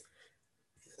 12, yes.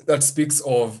 That speaks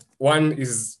of, one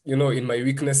is, in my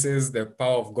weaknesses, the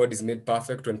power of God is made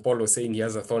perfect, when Paul was saying he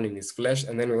has a thorn in his flesh.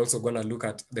 And then we're also going to look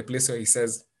at the place where he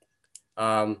says,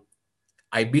 I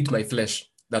beat my flesh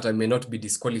that I may not be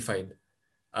disqualified.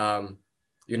 At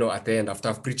the end,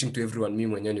 after preaching to everyone, me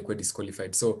mwenyewe nikuwe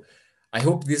disqualified. So I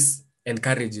hope this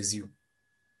encourages you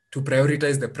to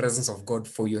prioritize the presence of God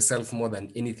for yourself more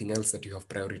than anything else that you have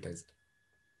prioritized.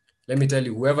 Let me tell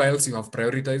you, whoever else you have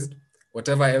prioritized,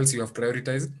 whatever else you have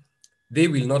prioritized, they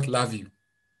will not love you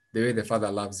the way the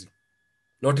Father loves you.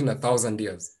 Not in 1,000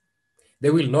 years. They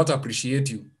will not appreciate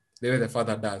you the way the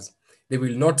Father does. They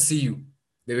will not see you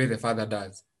the way the Father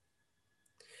does.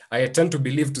 I tend to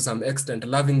believe to some extent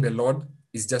loving the Lord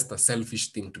is just a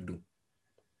selfish thing to do.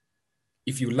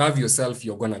 If you love yourself,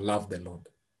 you're going to love the Lord.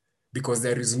 Because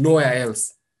there is nowhere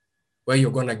else where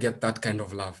you're going to get that kind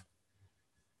of love.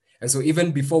 And so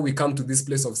even before we come to this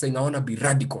place of saying, I want to be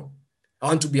radical, I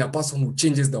want to be a person who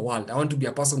changes the world, I want to be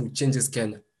a person who changes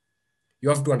Kenya, you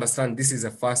have to understand this is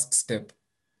a first step.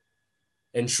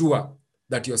 Ensure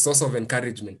that your source of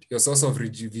encouragement, your source of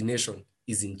rejuvenation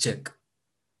is in check.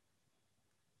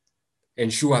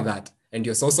 Ensure that. And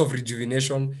your source of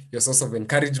rejuvenation, your source of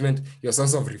encouragement, your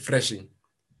source of refreshing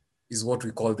is what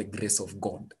we call the grace of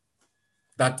God.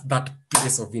 That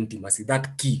place of intimacy,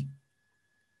 that key.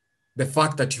 The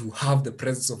fact that you have the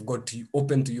presence of God to you,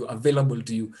 open to you, available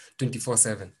to you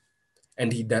 24/7.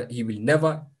 And he will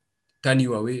never turn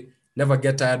you away, never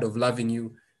get tired of loving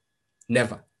you.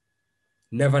 Never.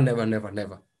 Never, never, never,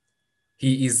 never.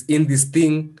 He is in this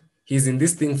thing. He's in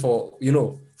this thing for,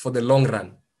 for the long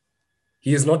run.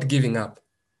 He is not giving up.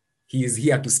 He is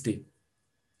here to stay.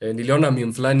 Niliona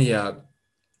meme fulani ya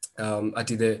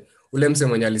ati ule mse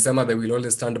mwenye alisema they will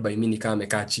always stand by me nikaa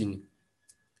amekaa chini.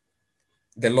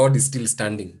 The Lord is still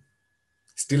standing.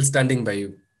 Still standing by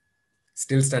you.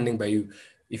 Still standing by you.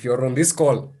 If you're on this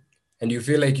call and you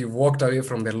feel like you've walked away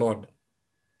from the Lord,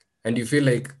 and you feel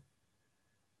like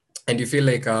I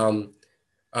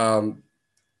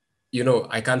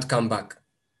can't come back,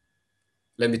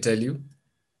 let me tell you,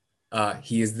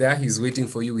 he is there. He's waiting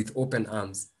for you with open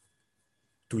arms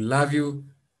to love you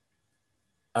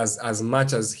as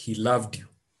much as he loved you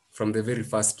from the very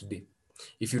first day.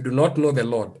 If you do not know the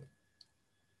Lord,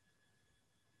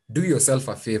 do yourself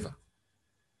a favor.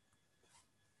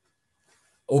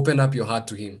 Open up your heart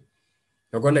to him.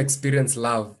 You're going to experience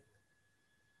love.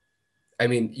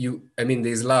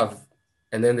 There's love,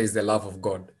 and then there's the love of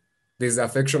God. There's the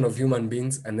affection of human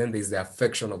beings, and then there's the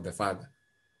affection of the Father.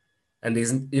 And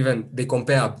there's even, the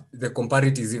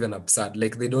comparity is even absurd.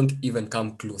 Like they don't even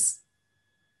come close.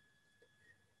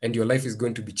 And your life is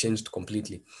going to be changed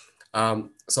completely.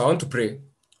 So I want to pray.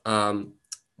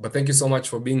 But thank you so much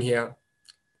for being here.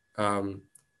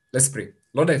 Let's pray.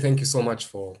 Lord, I thank you so much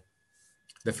for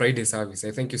the Friday service.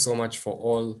 I thank you so much for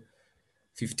all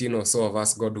 15 or so of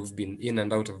us, God, who've been in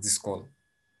and out of this call.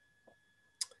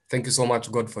 Thank you so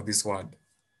much, God, for this word.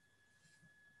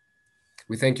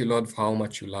 We thank you, Lord, for how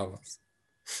much you love us.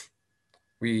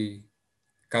 We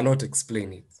cannot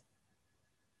explain it.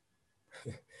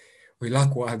 We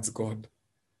lack words, God,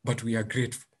 but we are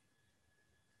grateful.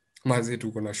 Maze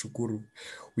tuko na shukuru.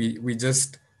 We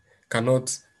just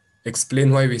cannot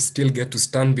explain why we still get to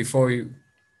stand before you,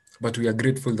 but we are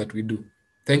grateful that we do.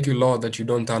 Thank you, Lord, that you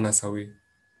don't turn us away.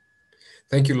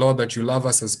 Thank you, Lord, that you love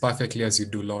us as perfectly as you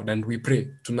do, Lord. And we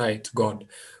pray tonight, God,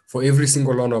 for every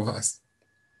single one of us.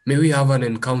 May we have an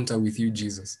encounter with you,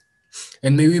 Jesus.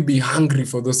 And may we be hungry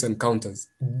for those encounters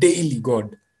daily,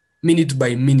 God, minute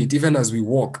by minute, even as we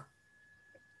walk.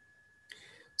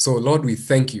 So, Lord, we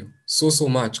thank you so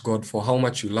much, God, for how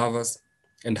much you love us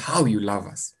and how you love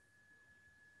us.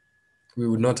 We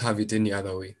would not have it any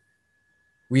other way.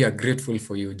 We are grateful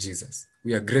for you, Jesus.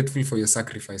 We are grateful for your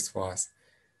sacrifice for us.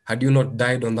 Had you not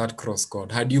died on that cross,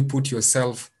 God, had you put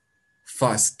yourself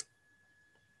first,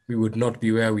 we would not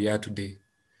be where we are today.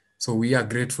 So we are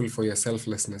grateful for your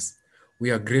selflessness. We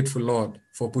are grateful, Lord,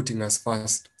 for putting us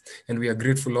first. And we are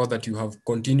grateful, Lord, that you have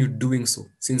continued doing so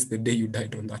since the day you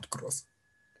died on that cross.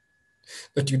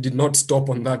 That you did not stop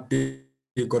on that day,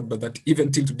 God, but that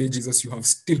even till today, Jesus, you have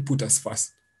still put us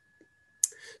first.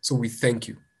 So we thank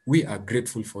you. We are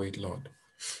grateful for it, Lord.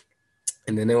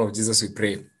 In the name of Jesus, we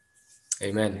pray.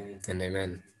 Amen and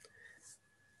amen.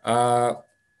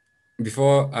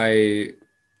 Before I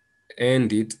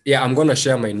end it, I'm going to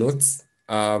share my notes.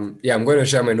 I'm going to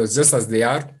share my notes just as they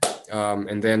are.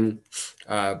 And then,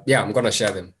 I'm going to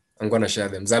share them.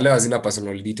 Zaleo has enough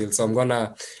personal details. So I'm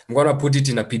gonna put it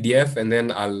in a PDF and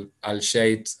then I'll share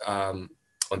it on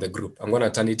the group. I'm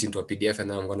gonna turn it into a PDF and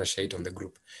then I'm gonna share it on the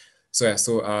group. So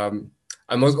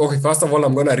okay. First of all,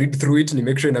 I'm gonna read through it and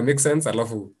make sure it makes sense.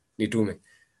 Alafu nitume.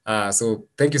 So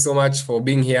thank you so much for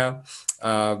being here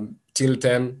till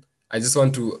 10. I just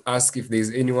want to ask if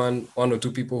there's one or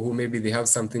two people who maybe they have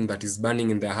something that is burning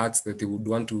in their hearts that they would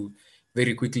want to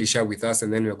very quickly share with us,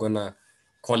 and then we're gonna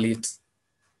call it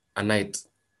a night.